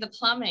 upgrade the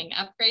plumbing,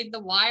 upgrade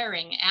the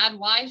wiring, add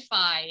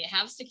Wi-Fi,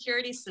 have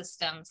security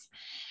systems,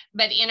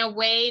 but in a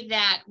way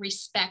that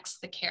respects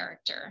the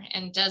character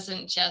and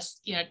doesn't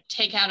just, you know,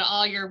 take out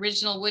all your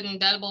original wooden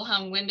double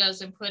hung windows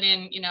and put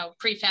in, you know,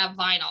 prefab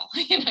vinyl,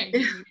 you know, you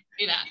can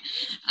do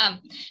that.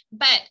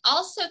 But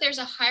also there's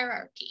a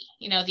hierarchy,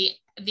 you know,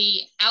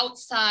 the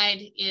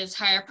outside is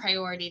higher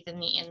priority than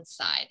the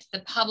inside.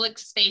 The public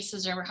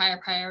spaces are higher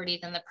priority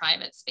than the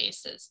private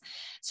spaces.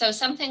 So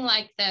something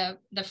like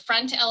the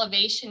front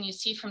elevation you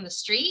see from the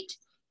street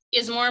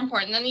is more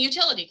important than the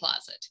utility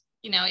closet.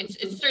 You know,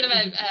 it's sort of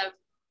a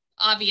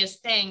obvious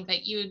thing,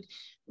 but you'd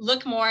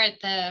look more at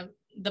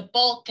the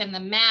bulk and the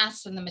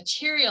mass and the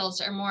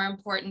materials are more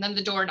important than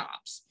the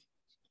doorknobs.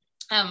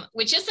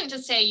 Which isn't to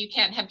say you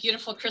can't have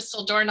beautiful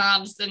crystal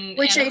doorknobs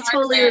which I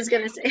totally was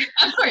going to say.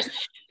 Of course.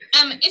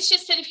 It's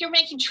just that if you're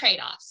making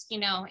trade-offs, you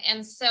know,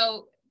 and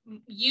so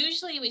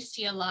usually we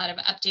see a lot of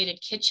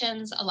updated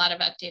kitchens, a lot of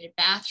updated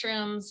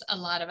bathrooms, a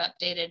lot of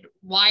updated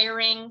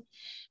wiring,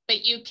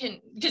 but you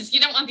can, because you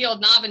don't want the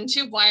old knob and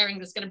tube wiring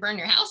that's going to burn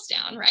your house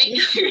down, right?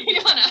 Yeah.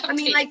 You want to I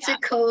mean, like to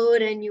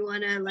code, and you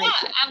want to like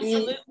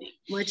absolutely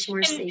much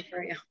more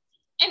safer. Yeah.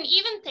 And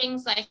even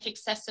things like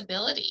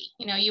accessibility,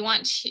 you know, you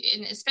want to,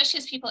 and especially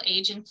as people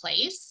age in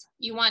place,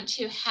 you want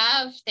to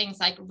have things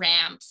like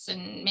ramps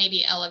and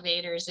maybe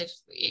elevators if,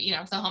 you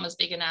know, if the home is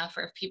big enough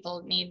or if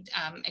people need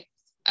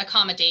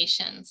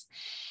accommodations.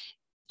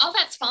 All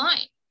that's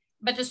fine.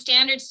 But the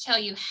standards tell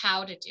you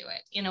how to do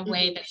it in a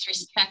way that's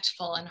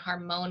respectful and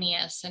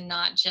harmonious and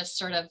not just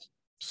sort of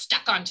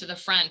stuck onto the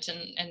front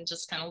and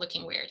just kind of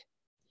looking weird.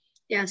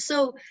 Yeah,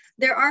 so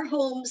there are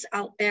homes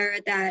out there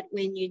that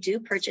when you do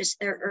purchase,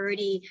 they're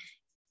already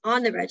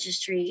on the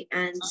registry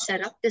and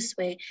set up this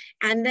way.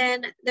 And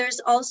then there's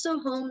also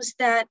homes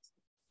that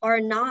are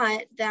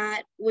not,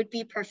 that would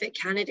be perfect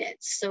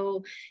candidates.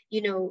 So,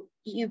 you know,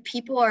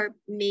 people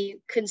may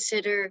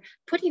consider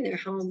putting their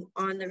home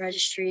on the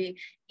registry,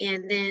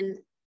 and then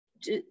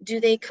do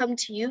they come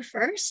to you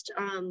first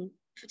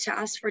to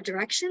ask for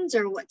directions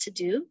or what to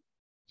do?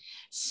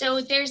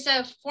 So there's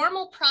a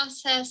formal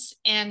process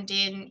and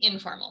an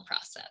informal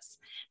process.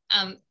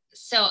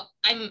 So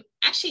I'm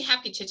actually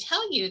happy to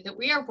tell you that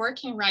we are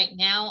working right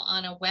now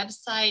on a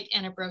website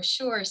and a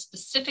brochure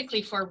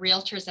specifically for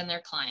realtors and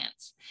their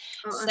clients.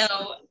 Oh, so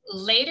awesome.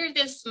 Later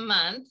this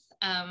month,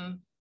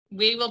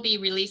 we will be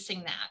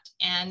releasing that.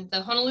 And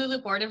the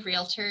Honolulu Board of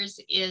Realtors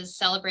is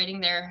celebrating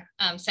their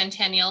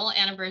centennial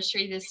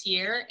anniversary this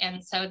year.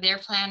 And so they're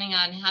planning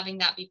on having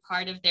that be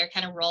part of their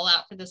kind of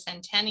rollout for the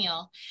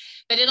centennial.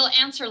 But it'll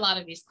answer a lot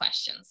of these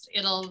questions.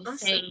 It'll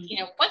say, you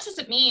know, what does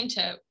it mean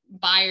to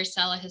buy or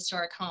sell a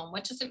historic home?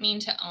 What does it mean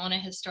to own a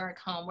historic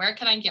home? Where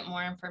can I get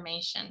more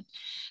information?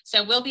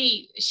 So we'll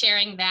be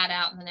sharing that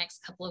out in the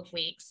next couple of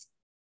weeks.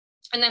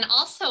 And then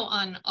also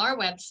on our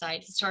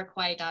website,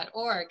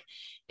 historichawaii.org,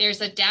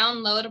 there's a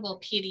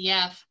downloadable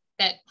PDF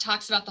that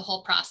talks about the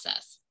whole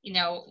process. You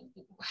know,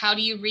 how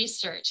do you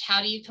research?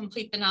 How do you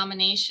complete the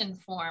nomination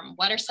form?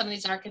 What are some of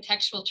these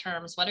architectural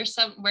terms?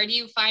 Where do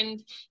you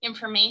find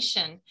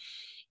information?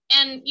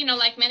 And, you know,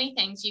 like many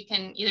things, you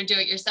can either do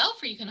it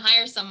yourself or you can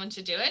hire someone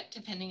to do it,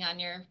 depending on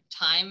your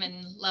time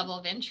and level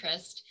of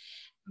interest.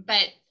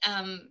 But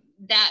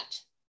that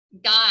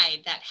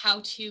guide, that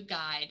how-to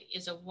guide,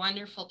 is a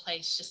wonderful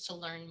place just to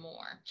learn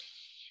more.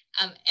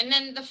 And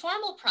then the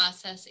formal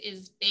process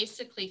is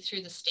basically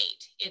through the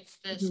state. It's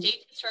the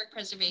State Historic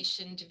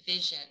Preservation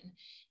Division.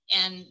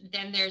 And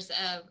then there's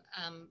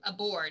a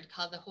board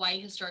called the Hawaii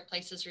Historic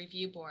Places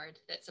Review Board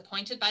that's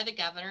appointed by the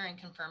governor and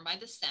confirmed by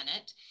the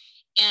Senate.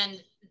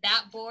 And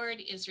that board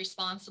is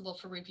responsible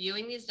for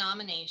reviewing these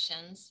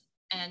nominations,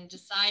 and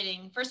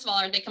deciding, first of all,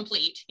 are they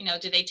complete? You know,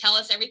 do they tell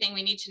us everything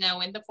we need to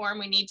know in the form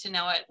we need to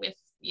know it with,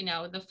 you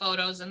know, the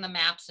photos and the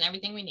maps and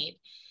everything we need?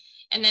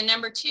 And then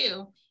number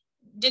two,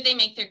 did they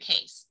make their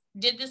case?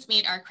 Did this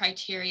meet our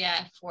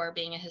criteria for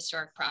being a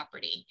historic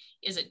property?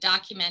 Is it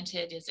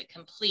documented? Is it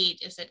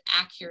complete? Is it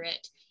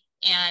accurate?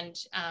 And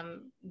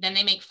then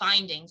they make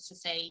findings to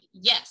say,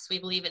 yes, we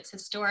believe it's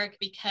historic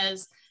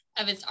because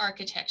of its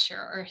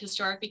architecture, or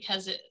historic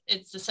because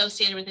it's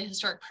associated with a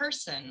historic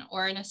person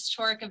or an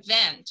historic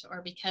event,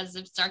 or because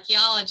of its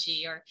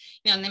archaeology, or,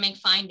 you know, and they make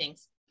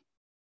findings.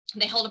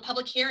 They hold a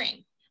public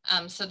hearing.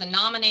 So the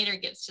nominator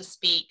gets to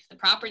speak, the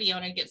property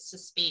owner gets to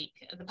speak,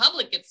 the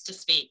public gets to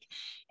speak,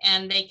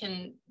 and they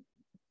can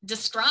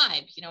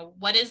describe, you know,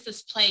 what is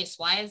this place?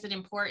 Why is it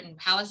important?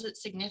 How is it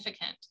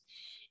significant?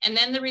 And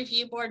then the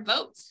review board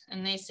votes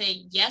and they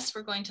say, yes,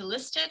 we're going to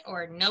list it,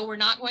 or no, we're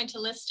not going to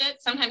list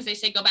it. Sometimes they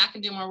say, go back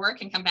and do more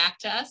work and come back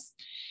to us.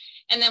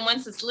 And then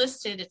once it's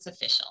listed, it's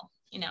official,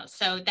 you know,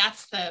 so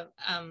that's the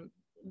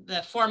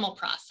formal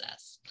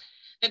process.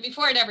 But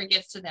before it ever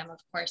gets to them, of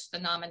course, the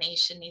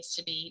nomination needs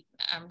to be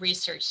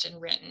researched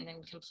and written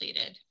and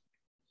completed.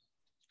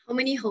 How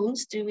many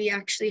homes do we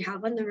actually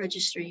have on the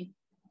registry?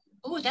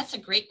 Oh, that's a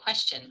great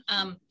question.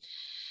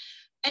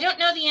 I don't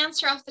know the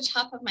answer off the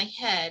top of my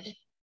head,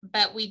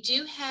 but we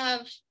do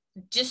have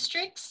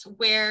districts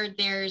where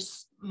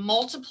there's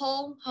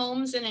multiple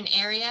homes in an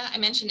area. I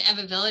mentioned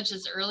Ewa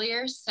Villages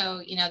earlier. So,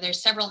 you know,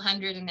 there's several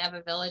hundred in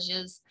Ewa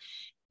Villages.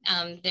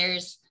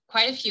 There's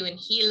quite a few in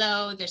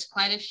Hilo. There's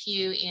quite a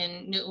few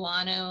in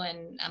Nu'uanu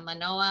and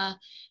Manoa.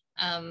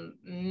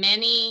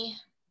 Many,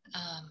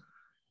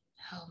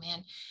 oh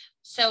man.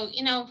 So,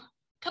 you know, a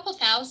couple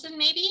thousand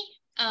maybe.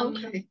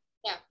 Okay.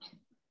 Yeah.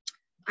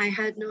 I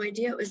had no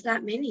idea it was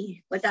that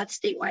many, but that's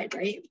statewide,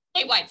 right?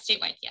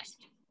 Statewide, yes.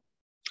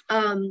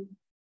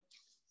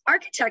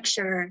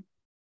 Architecture,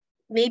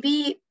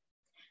 maybe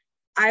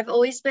I've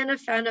always been a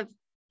fan of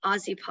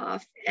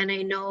OZPOF, and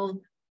I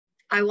know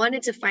I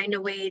wanted to find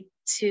a way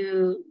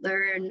to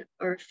learn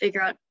or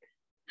figure out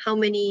how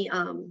many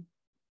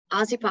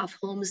OZPOF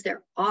homes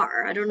there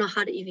are. I don't know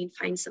how to even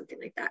find something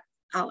like that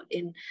out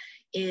in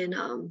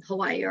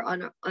Hawaii or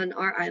on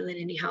our island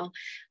anyhow.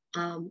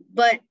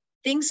 But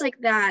things like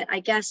that, I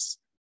guess,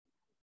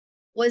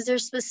 was there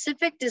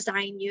specific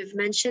design? You've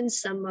mentioned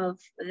some of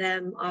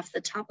them off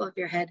the top of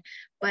your head,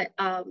 but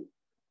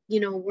you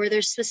know, were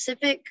there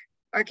specific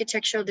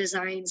architectural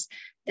designs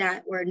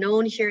that were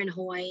known here in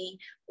Hawaii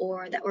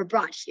or that were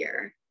brought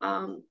here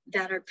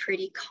that are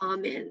pretty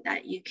common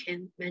that you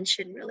can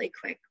mention really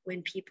quick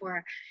when people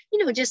are,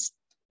 you know, just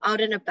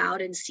out and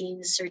about and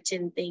seeing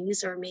certain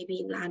things, or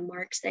maybe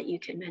landmarks that you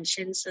can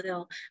mention so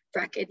they'll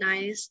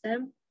recognize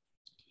them?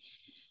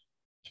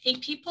 I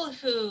think people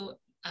who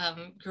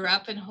grew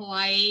up in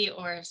Hawaii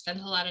or have spent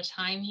a lot of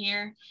time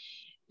here,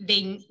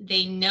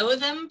 they know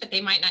them, but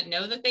they might not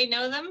know that they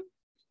know them.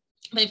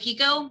 But if you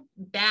go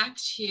back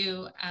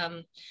to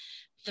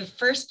the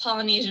first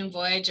Polynesian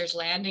voyagers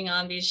landing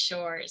on these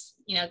shores,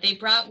 you know, they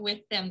brought with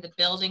them the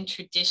building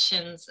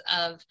traditions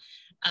of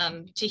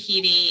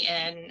Tahiti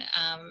and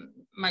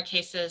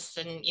Marquesas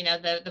and, you know,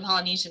 the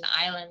Polynesian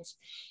islands.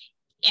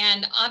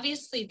 And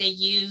obviously they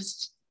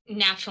used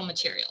natural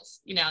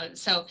materials, you know,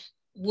 so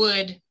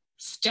wood,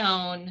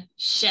 stone,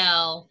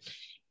 shell.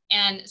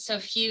 And so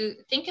if you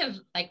think of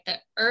like the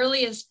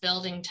earliest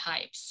building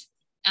types,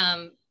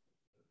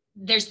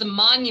 there's the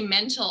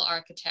monumental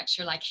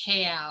architecture like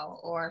heiau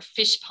or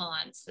fish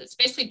ponds. It's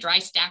basically dry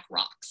stack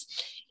rocks,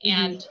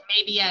 and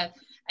maybe a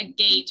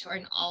gate or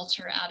an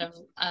altar out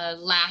of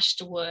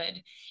lashed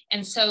wood.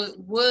 And so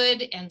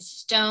wood and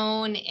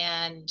stone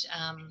and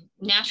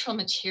natural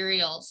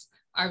materials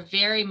are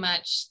very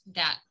much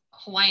that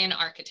Hawaiian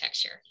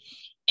architecture.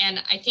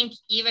 And I think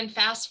even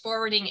fast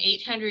forwarding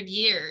 800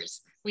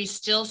 years, we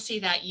still see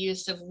that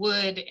use of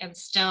wood and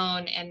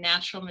stone and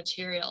natural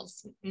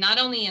materials, not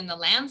only in the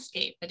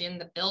landscape, but in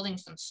the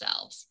buildings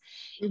themselves.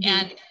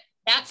 And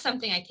that's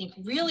something I think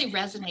really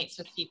resonates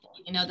with people.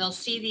 You know, they'll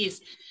see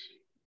these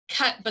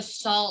cut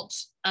basalt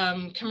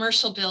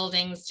commercial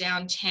buildings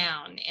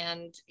downtown,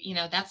 and, you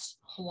know, that's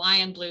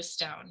Hawaiian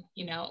bluestone,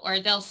 you know, or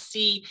they'll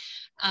see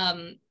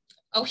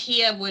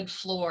ohia wood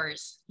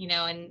floors, you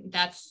know, and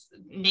that's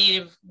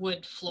native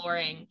wood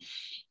flooring,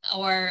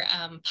 or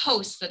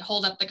posts that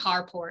hold up the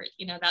carport,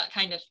 you know, that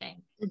kind of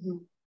thing.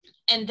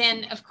 And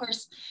then, of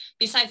course,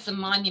 besides the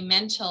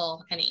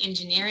monumental kind of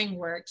engineering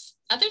works,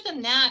 other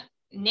than that,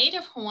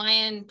 native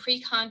Hawaiian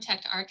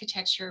pre-contact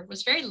architecture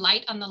was very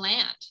light on the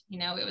land. You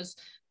know, it was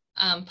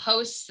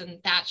posts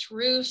and thatch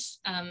roofs.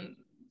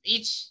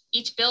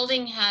 Each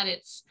building had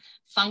its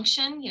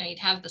function. You know, you'd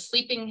have the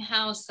sleeping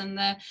house and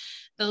the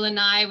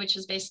lanai, which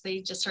was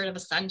basically just sort of a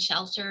sun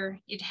shelter.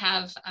 You'd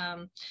have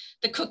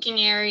the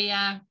cooking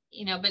area,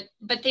 you know,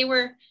 but they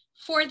were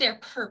for their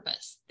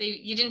purpose.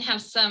 You didn't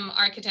have some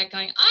architect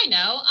going, I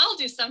know, I'll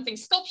do something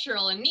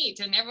sculptural and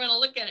neat and everyone will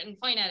look at it and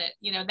point at it.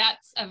 You know,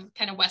 that's a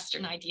kind of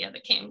Western idea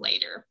that came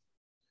later.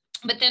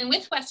 But then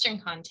with Western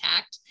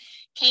contact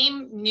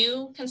came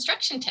new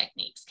construction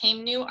techniques,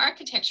 came new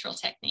architectural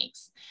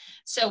techniques.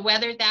 So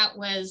whether that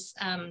was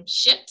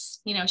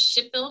ships,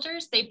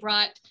 shipbuilders, they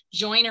brought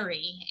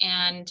joinery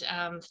and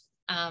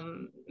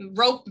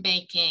rope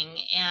making,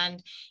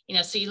 and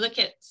so you look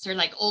at sort of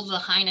like old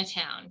Lahaina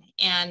town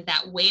and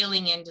that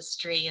whaling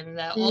industry and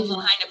the old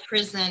Lahaina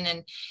prison,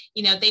 and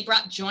they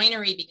brought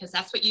joinery because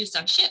that's what you used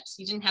on ships.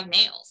 You didn't have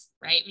nails,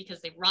 right?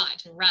 Because they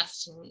rot and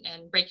rust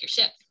and break your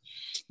ship.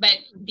 But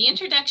the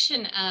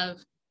introduction of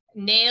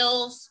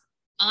nails,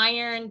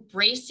 iron,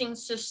 bracing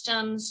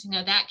systems,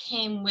 that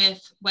came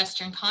with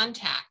Western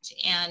contact.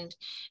 And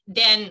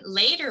then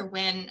later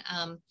when,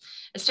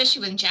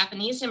 especially when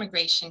Japanese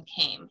immigration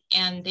came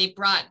and they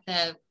brought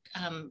the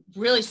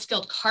really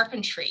skilled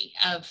carpentry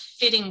of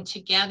fitting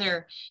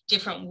together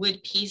different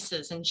wood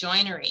pieces and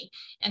joinery.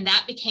 And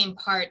that became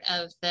part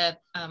of the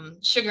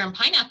sugar and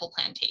pineapple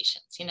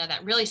plantations,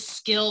 that really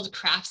skilled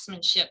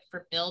craftsmanship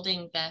for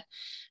building the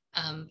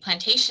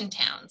plantation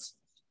towns.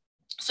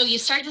 So you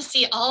start to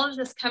see all of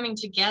this coming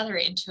together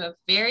into a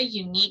very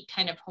unique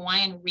kind of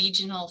Hawaiian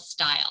regional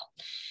style.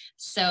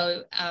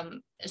 So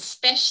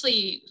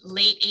especially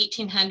late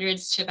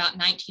 1800s to about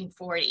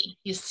 1940,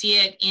 you see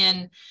it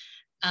in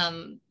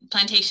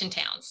plantation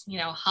towns,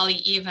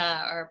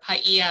 Haleiwa or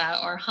Paia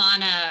or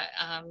Hana,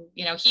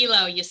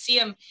 Hilo, you see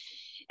them.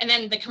 And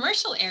then the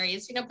commercial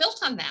areas, built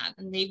on that,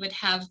 and they would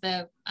have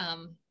the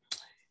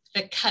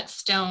cut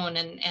stone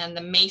and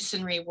the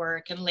masonry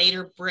work and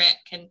later brick.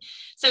 And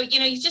so,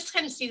 you just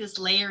kind of see this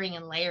layering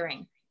and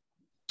layering.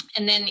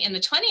 And then in the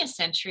 20th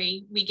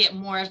century, we get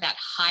more of that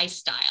high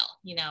style,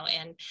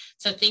 and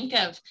so think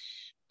of,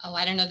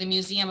 the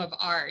Museum of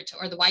Art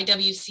or the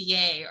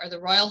YWCA or the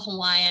Royal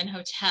Hawaiian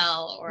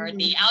Hotel or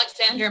the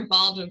Alexander and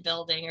Baldwin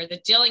Building or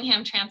the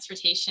Dillingham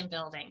Transportation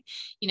Building,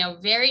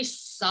 very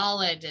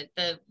solid.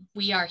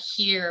 We are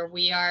here,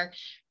 we are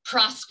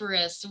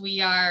prosperous,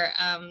 we are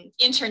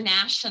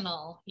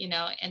international,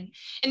 and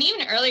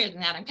even earlier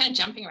than that, I'm kind of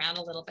jumping around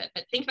a little bit,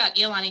 but think about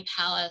Iolani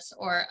Palace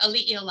or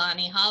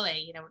Ali'iolani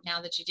Hale, now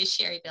the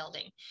Judiciary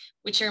Building,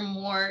 which are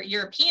more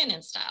European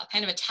in style,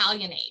 kind of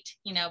Italianate,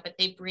 but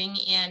they bring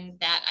in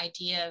that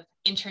idea of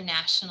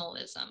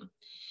internationalism.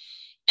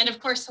 And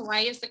of course,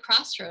 Hawaii is the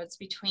crossroads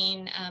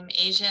between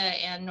Asia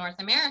and North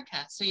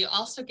America. So you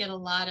also get a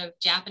lot of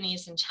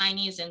Japanese and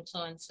Chinese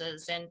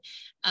influences, and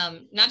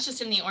not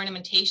just in the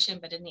ornamentation,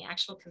 but in the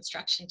actual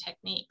construction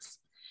techniques.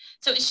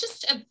 So it's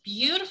just a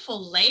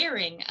beautiful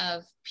layering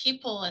of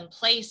people and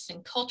place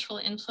and cultural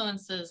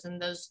influences, and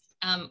those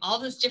all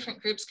those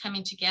different groups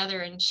coming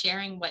together and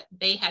sharing what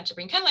they had to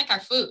bring, kind of like our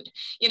food,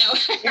 Yeah,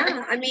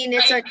 I mean,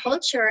 it's our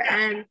culture,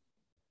 and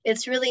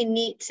it's really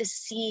neat to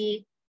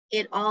see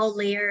it all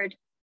layered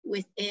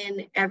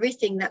within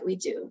everything that we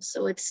do.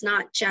 So it's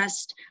not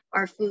just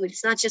our food,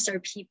 it's not just our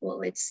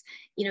people, it's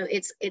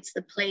it's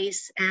the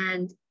place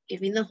and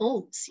even the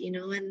homes,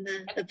 and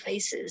the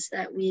places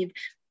that we've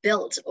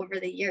built over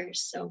the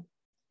years. So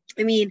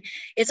I mean,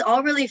 it's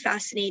all really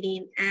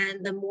fascinating,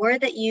 and the more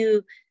that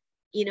you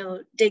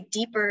dig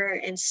deeper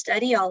and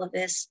study all of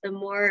this, the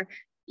more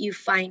you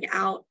find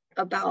out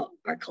about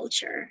our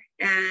culture.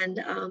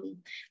 And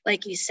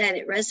like you said,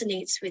 it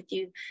resonates with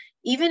you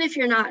even if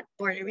you're not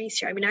born and raised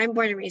here. I mean, I'm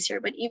born and raised here,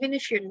 but even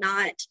if you're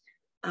not,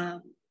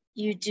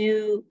 you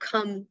do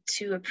come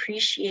to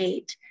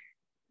appreciate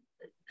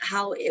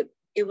how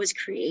it was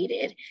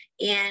created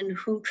and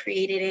who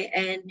created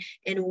it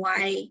and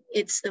why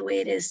it's the way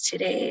it is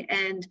today.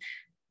 And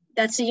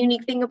that's a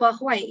unique thing about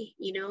Hawaii,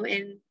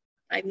 and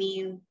I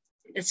mean,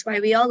 that's why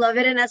we all love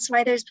it. And that's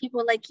why there's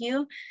people like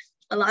you,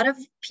 a lot of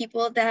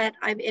people that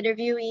I'm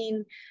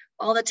interviewing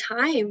all the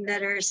time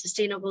that are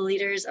sustainable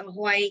leaders of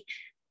Hawaii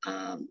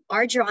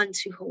are drawn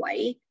to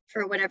Hawaii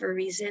for whatever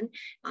reason.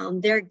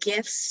 Their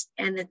gifts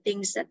and the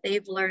things that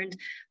they've learned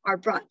are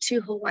brought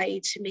to Hawaii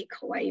to make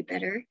Hawaii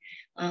better,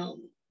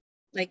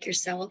 like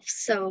yourself.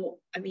 So,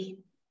 I mean,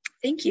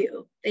 thank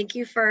you. Thank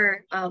you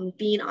for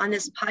being on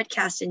this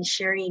podcast and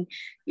sharing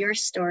your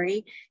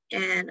story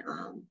and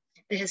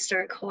the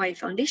Historic Hawaii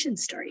Foundation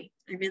story.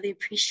 I really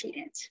appreciate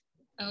it.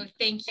 Oh,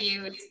 thank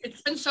you.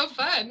 It's been so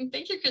fun.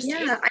 Thank you,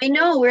 Christine. Yeah, I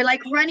know. We're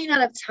like running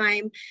out of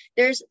time.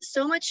 There's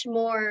so much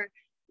more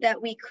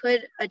that we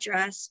could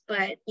address,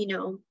 but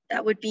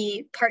that would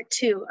be part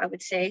 2, I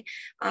would say.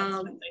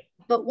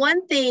 But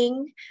one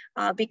thing,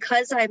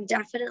 because I'm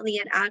definitely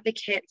an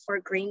advocate for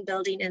green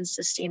building and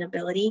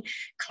sustainability,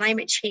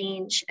 climate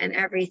change and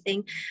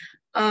everything,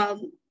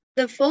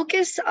 the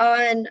focus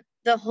on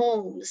the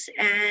homes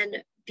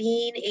and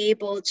being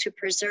able to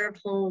preserve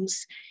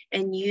homes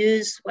and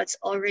use what's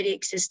already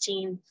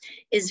existing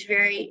is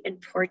very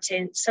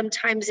important.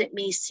 Sometimes it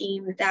may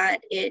seem that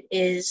it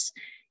is,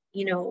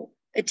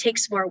 it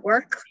takes more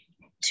work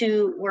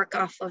to work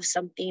off of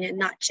something and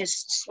not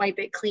just swipe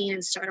it clean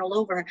and start all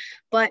over.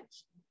 But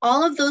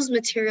all of those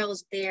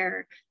materials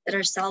there that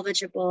are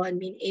salvageable and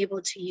being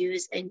able to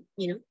use and,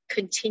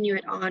 continue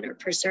it on or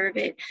preserve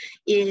it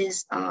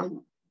is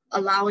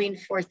allowing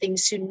for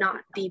things to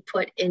not be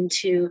put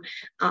into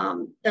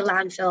the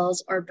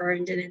landfills or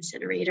burned in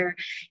incinerator.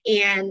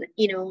 And,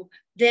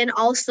 then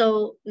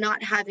also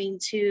not having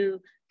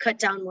to cut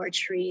down more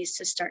trees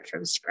to start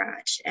from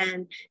scratch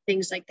and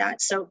things like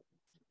that. So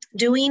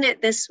doing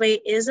it this way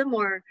is a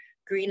more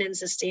green and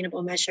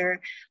sustainable measure.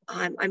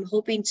 I'm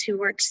hoping to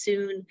work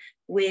soon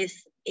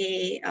with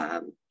a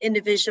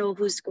individual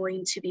who's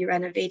going to be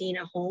renovating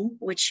a home,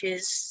 which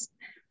is,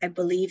 I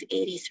believe,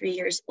 83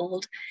 years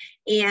old,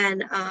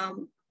 and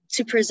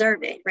to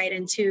preserve it, right?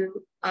 And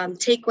to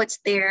take what's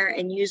there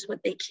and use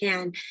what they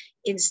can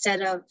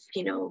instead of,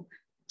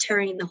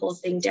 tearing the whole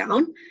thing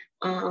down.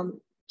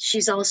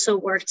 She's also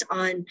worked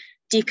on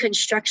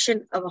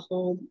deconstruction of a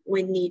home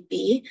when need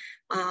be,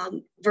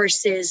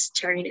 versus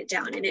tearing it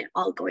down and it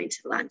all going to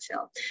the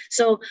landfill.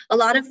 So a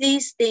lot of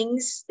these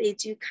things, they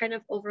do kind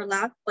of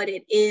overlap, but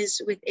it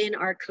is within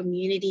our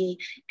community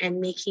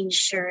and making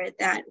sure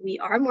that we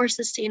are more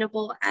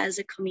sustainable as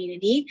a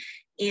community,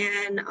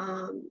 and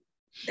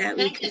that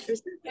we can.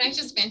 Can I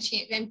just mention,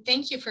 and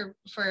thank you for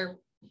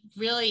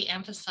really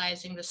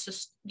emphasizing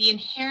the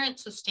inherent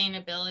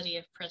sustainability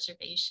of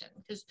preservation,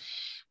 because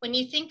when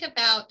you think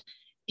about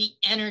the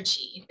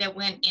energy that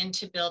went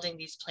into building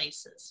these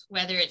places,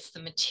 whether it's the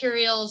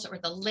materials or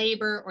the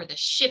labor or the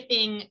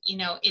shipping,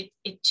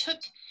 it took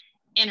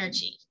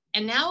energy,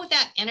 and now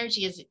that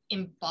energy is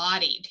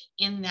embodied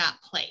in that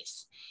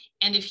place.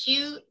 And if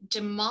you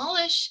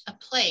demolish a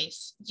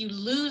place, you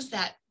lose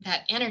that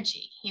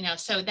energy,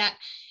 so that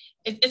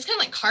it's kind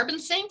of like carbon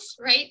sinks,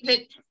 right?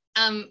 That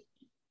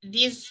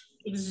these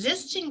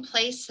existing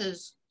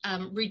places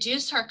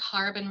reduce our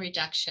carbon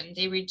reduction.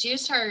 They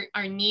reduce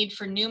our need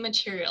for new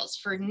materials,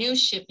 for new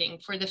shipping,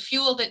 for the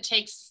fuel that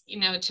takes,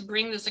 to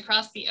bring this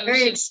across the ocean.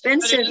 Very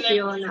expensive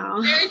fuel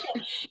now.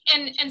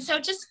 And so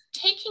just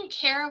taking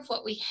care of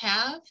what we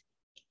have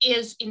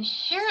is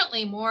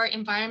inherently more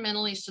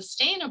environmentally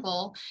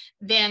sustainable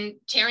than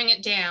tearing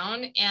it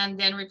down and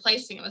then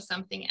replacing it with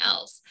something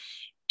else.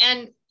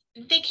 And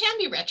they can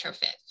be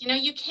retrofit.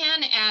 You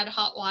can add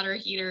hot water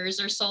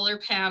heaters or solar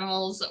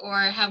panels or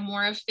have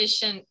more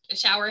efficient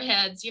shower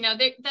heads.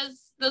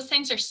 Those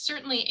things are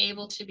certainly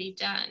able to be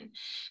done.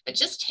 But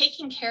just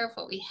taking care of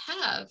what we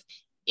have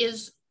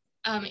is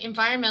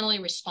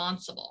environmentally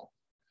responsible.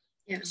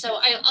 Yeah.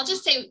 So I'll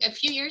just say, a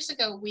few years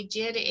ago, we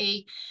did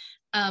a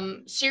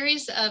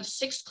series of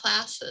 6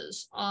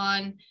 classes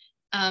on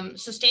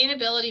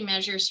sustainability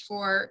measures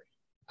for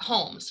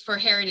homes, for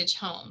heritage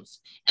homes.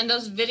 And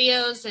those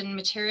videos and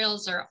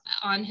materials are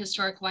on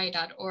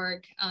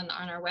historichawaii.org on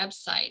our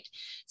website.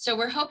 So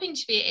we're hoping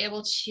to be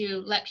able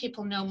to let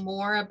people know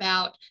more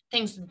about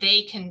things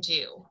they can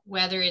do,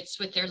 whether it's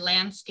with their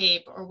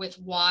landscape or with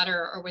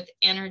water or with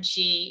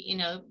energy,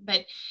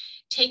 but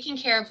taking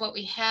care of what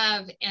we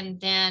have and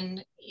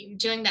then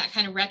doing that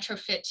kind of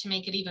retrofit to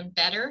make it even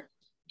better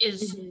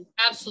is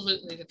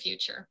absolutely the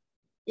future.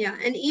 Yeah,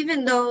 and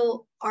even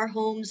though our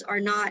homes are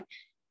not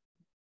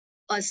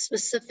a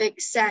specific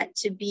set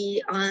to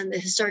be on the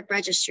historic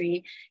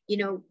registry,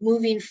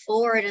 moving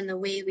forward in the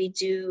way we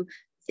do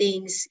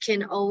things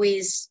can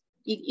always,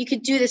 you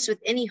could do this with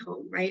any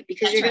home, right?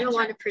 Because that's you're going to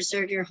want to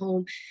preserve your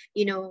home,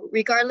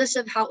 regardless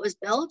of how it was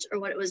built or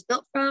what it was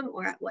built from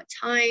or at what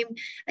time.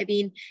 I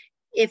mean,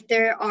 if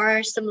there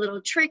are some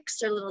little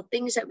tricks or little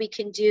things that we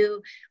can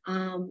do,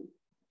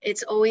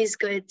 it's always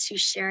good to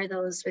share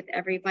those with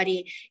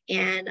everybody.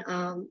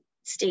 And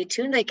stay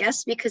tuned, I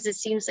guess, because it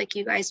seems like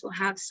you guys will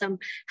have some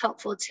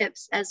helpful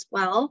tips as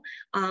well.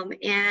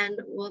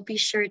 And we'll be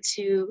sure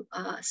to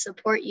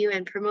support you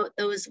and promote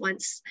those when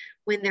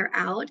they're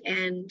out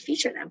and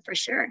feature them for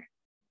sure.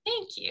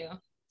 Thank you.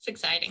 It's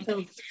exciting.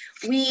 So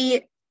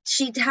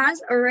she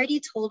has already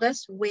told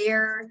us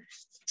where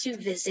to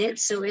visit.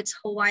 So it's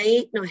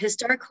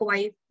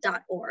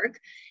historichawaii.org.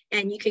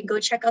 And you can go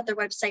check out their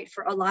website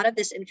for a lot of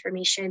this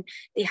information.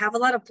 They have a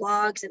lot of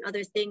blogs and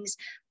other things.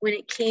 When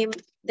it came,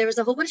 there was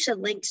a whole bunch of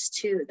links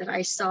too that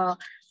I saw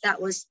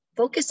that was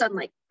focused on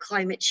like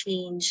climate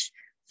change,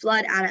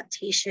 flood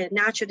adaptation,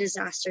 natural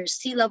disasters,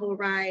 sea level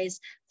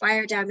rise,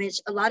 fire damage,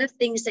 a lot of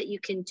things that you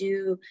can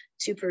do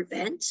to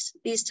prevent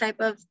these type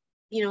of,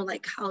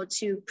 like how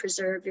to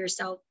preserve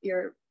yourself,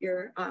 your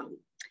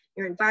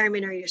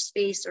environment or your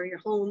space or your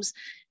homes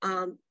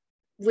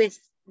with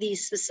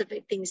these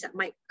specific things that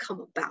might come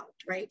about,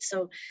 right?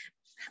 So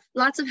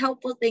lots of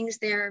helpful things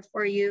there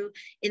for you.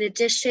 In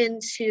addition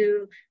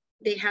to,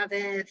 they have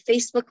a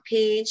Facebook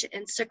page,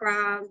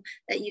 Instagram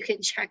that you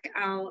can check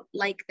out,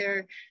 like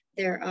their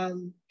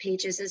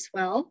pages as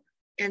well.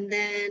 And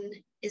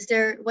then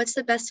what's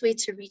the best way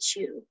to reach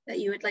you that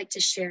you would like to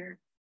share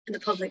in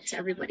the public to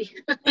everybody?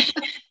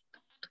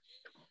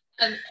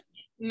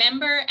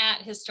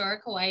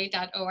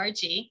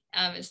 Member@historichawaii.org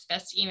is the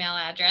best email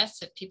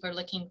address if people are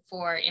looking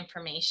for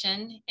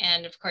information.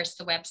 And of course,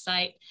 the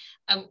website.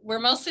 We're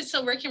mostly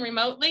still working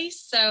remotely,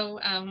 so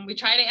we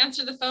try to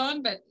answer the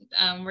phone, but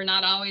we're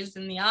not always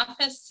in the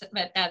office.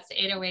 But that's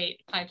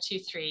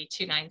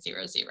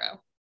 808-523-2900.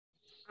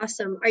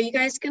 Awesome. Are you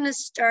guys going to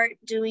start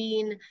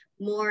doing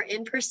more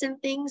in-person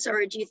things,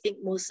 or do you think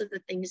most of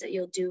the things that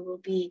you'll do will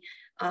be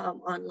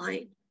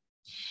online?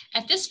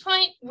 At this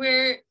point,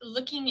 we're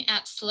looking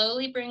at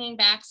slowly bringing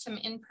back some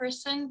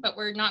in-person, but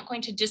we're not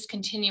going to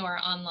discontinue our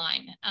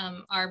online.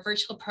 Our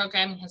virtual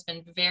programming has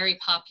been very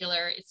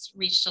popular. It's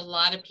reached a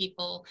lot of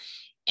people,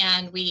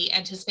 and we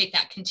anticipate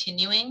that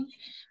continuing.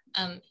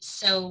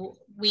 So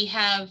we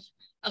have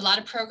a lot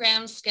of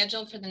programs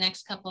scheduled for the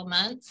next couple of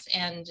months,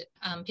 and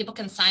people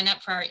can sign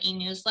up for our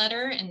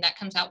e-newsletter, and that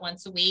comes out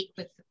once a week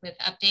with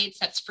updates.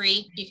 That's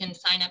free. You can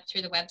sign up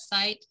through the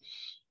website.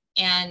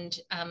 And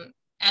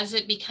as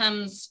it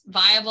becomes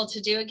viable to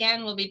do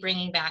again, we'll be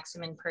bringing back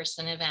some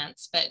in-person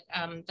events, but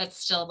that's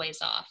still a ways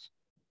off.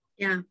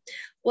 Yeah,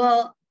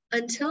 well,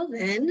 until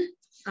then,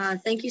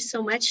 thank you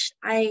so much.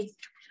 I've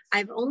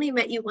only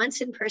met you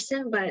once in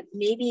person, but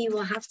maybe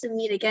we'll have to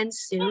meet again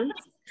soon.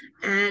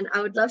 And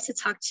I would love to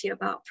talk to you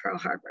about Pearl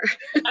Harbor.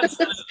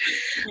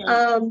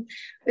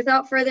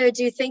 Without further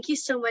ado, thank you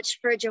so much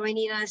for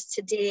joining us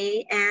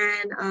today.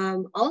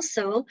 And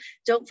also,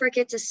 don't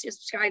forget to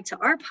subscribe to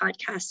our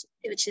podcast,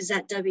 which is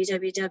at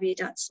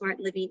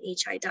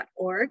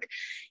www.smartlivinghi.org.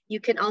 You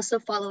can also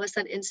follow us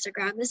on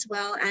Instagram as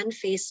well and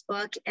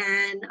Facebook.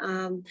 And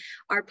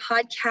our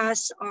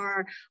podcasts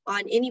are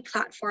on any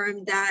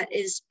platform that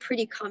is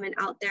pretty common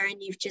out there.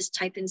 And you've just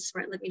type in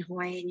Smart Living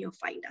Hawaii and you'll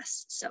find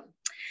us. So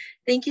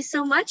thank you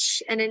so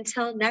much. And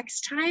until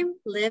next time,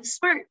 live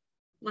smart.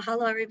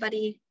 Mahalo,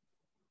 everybody.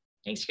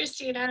 Thanks,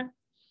 Christina.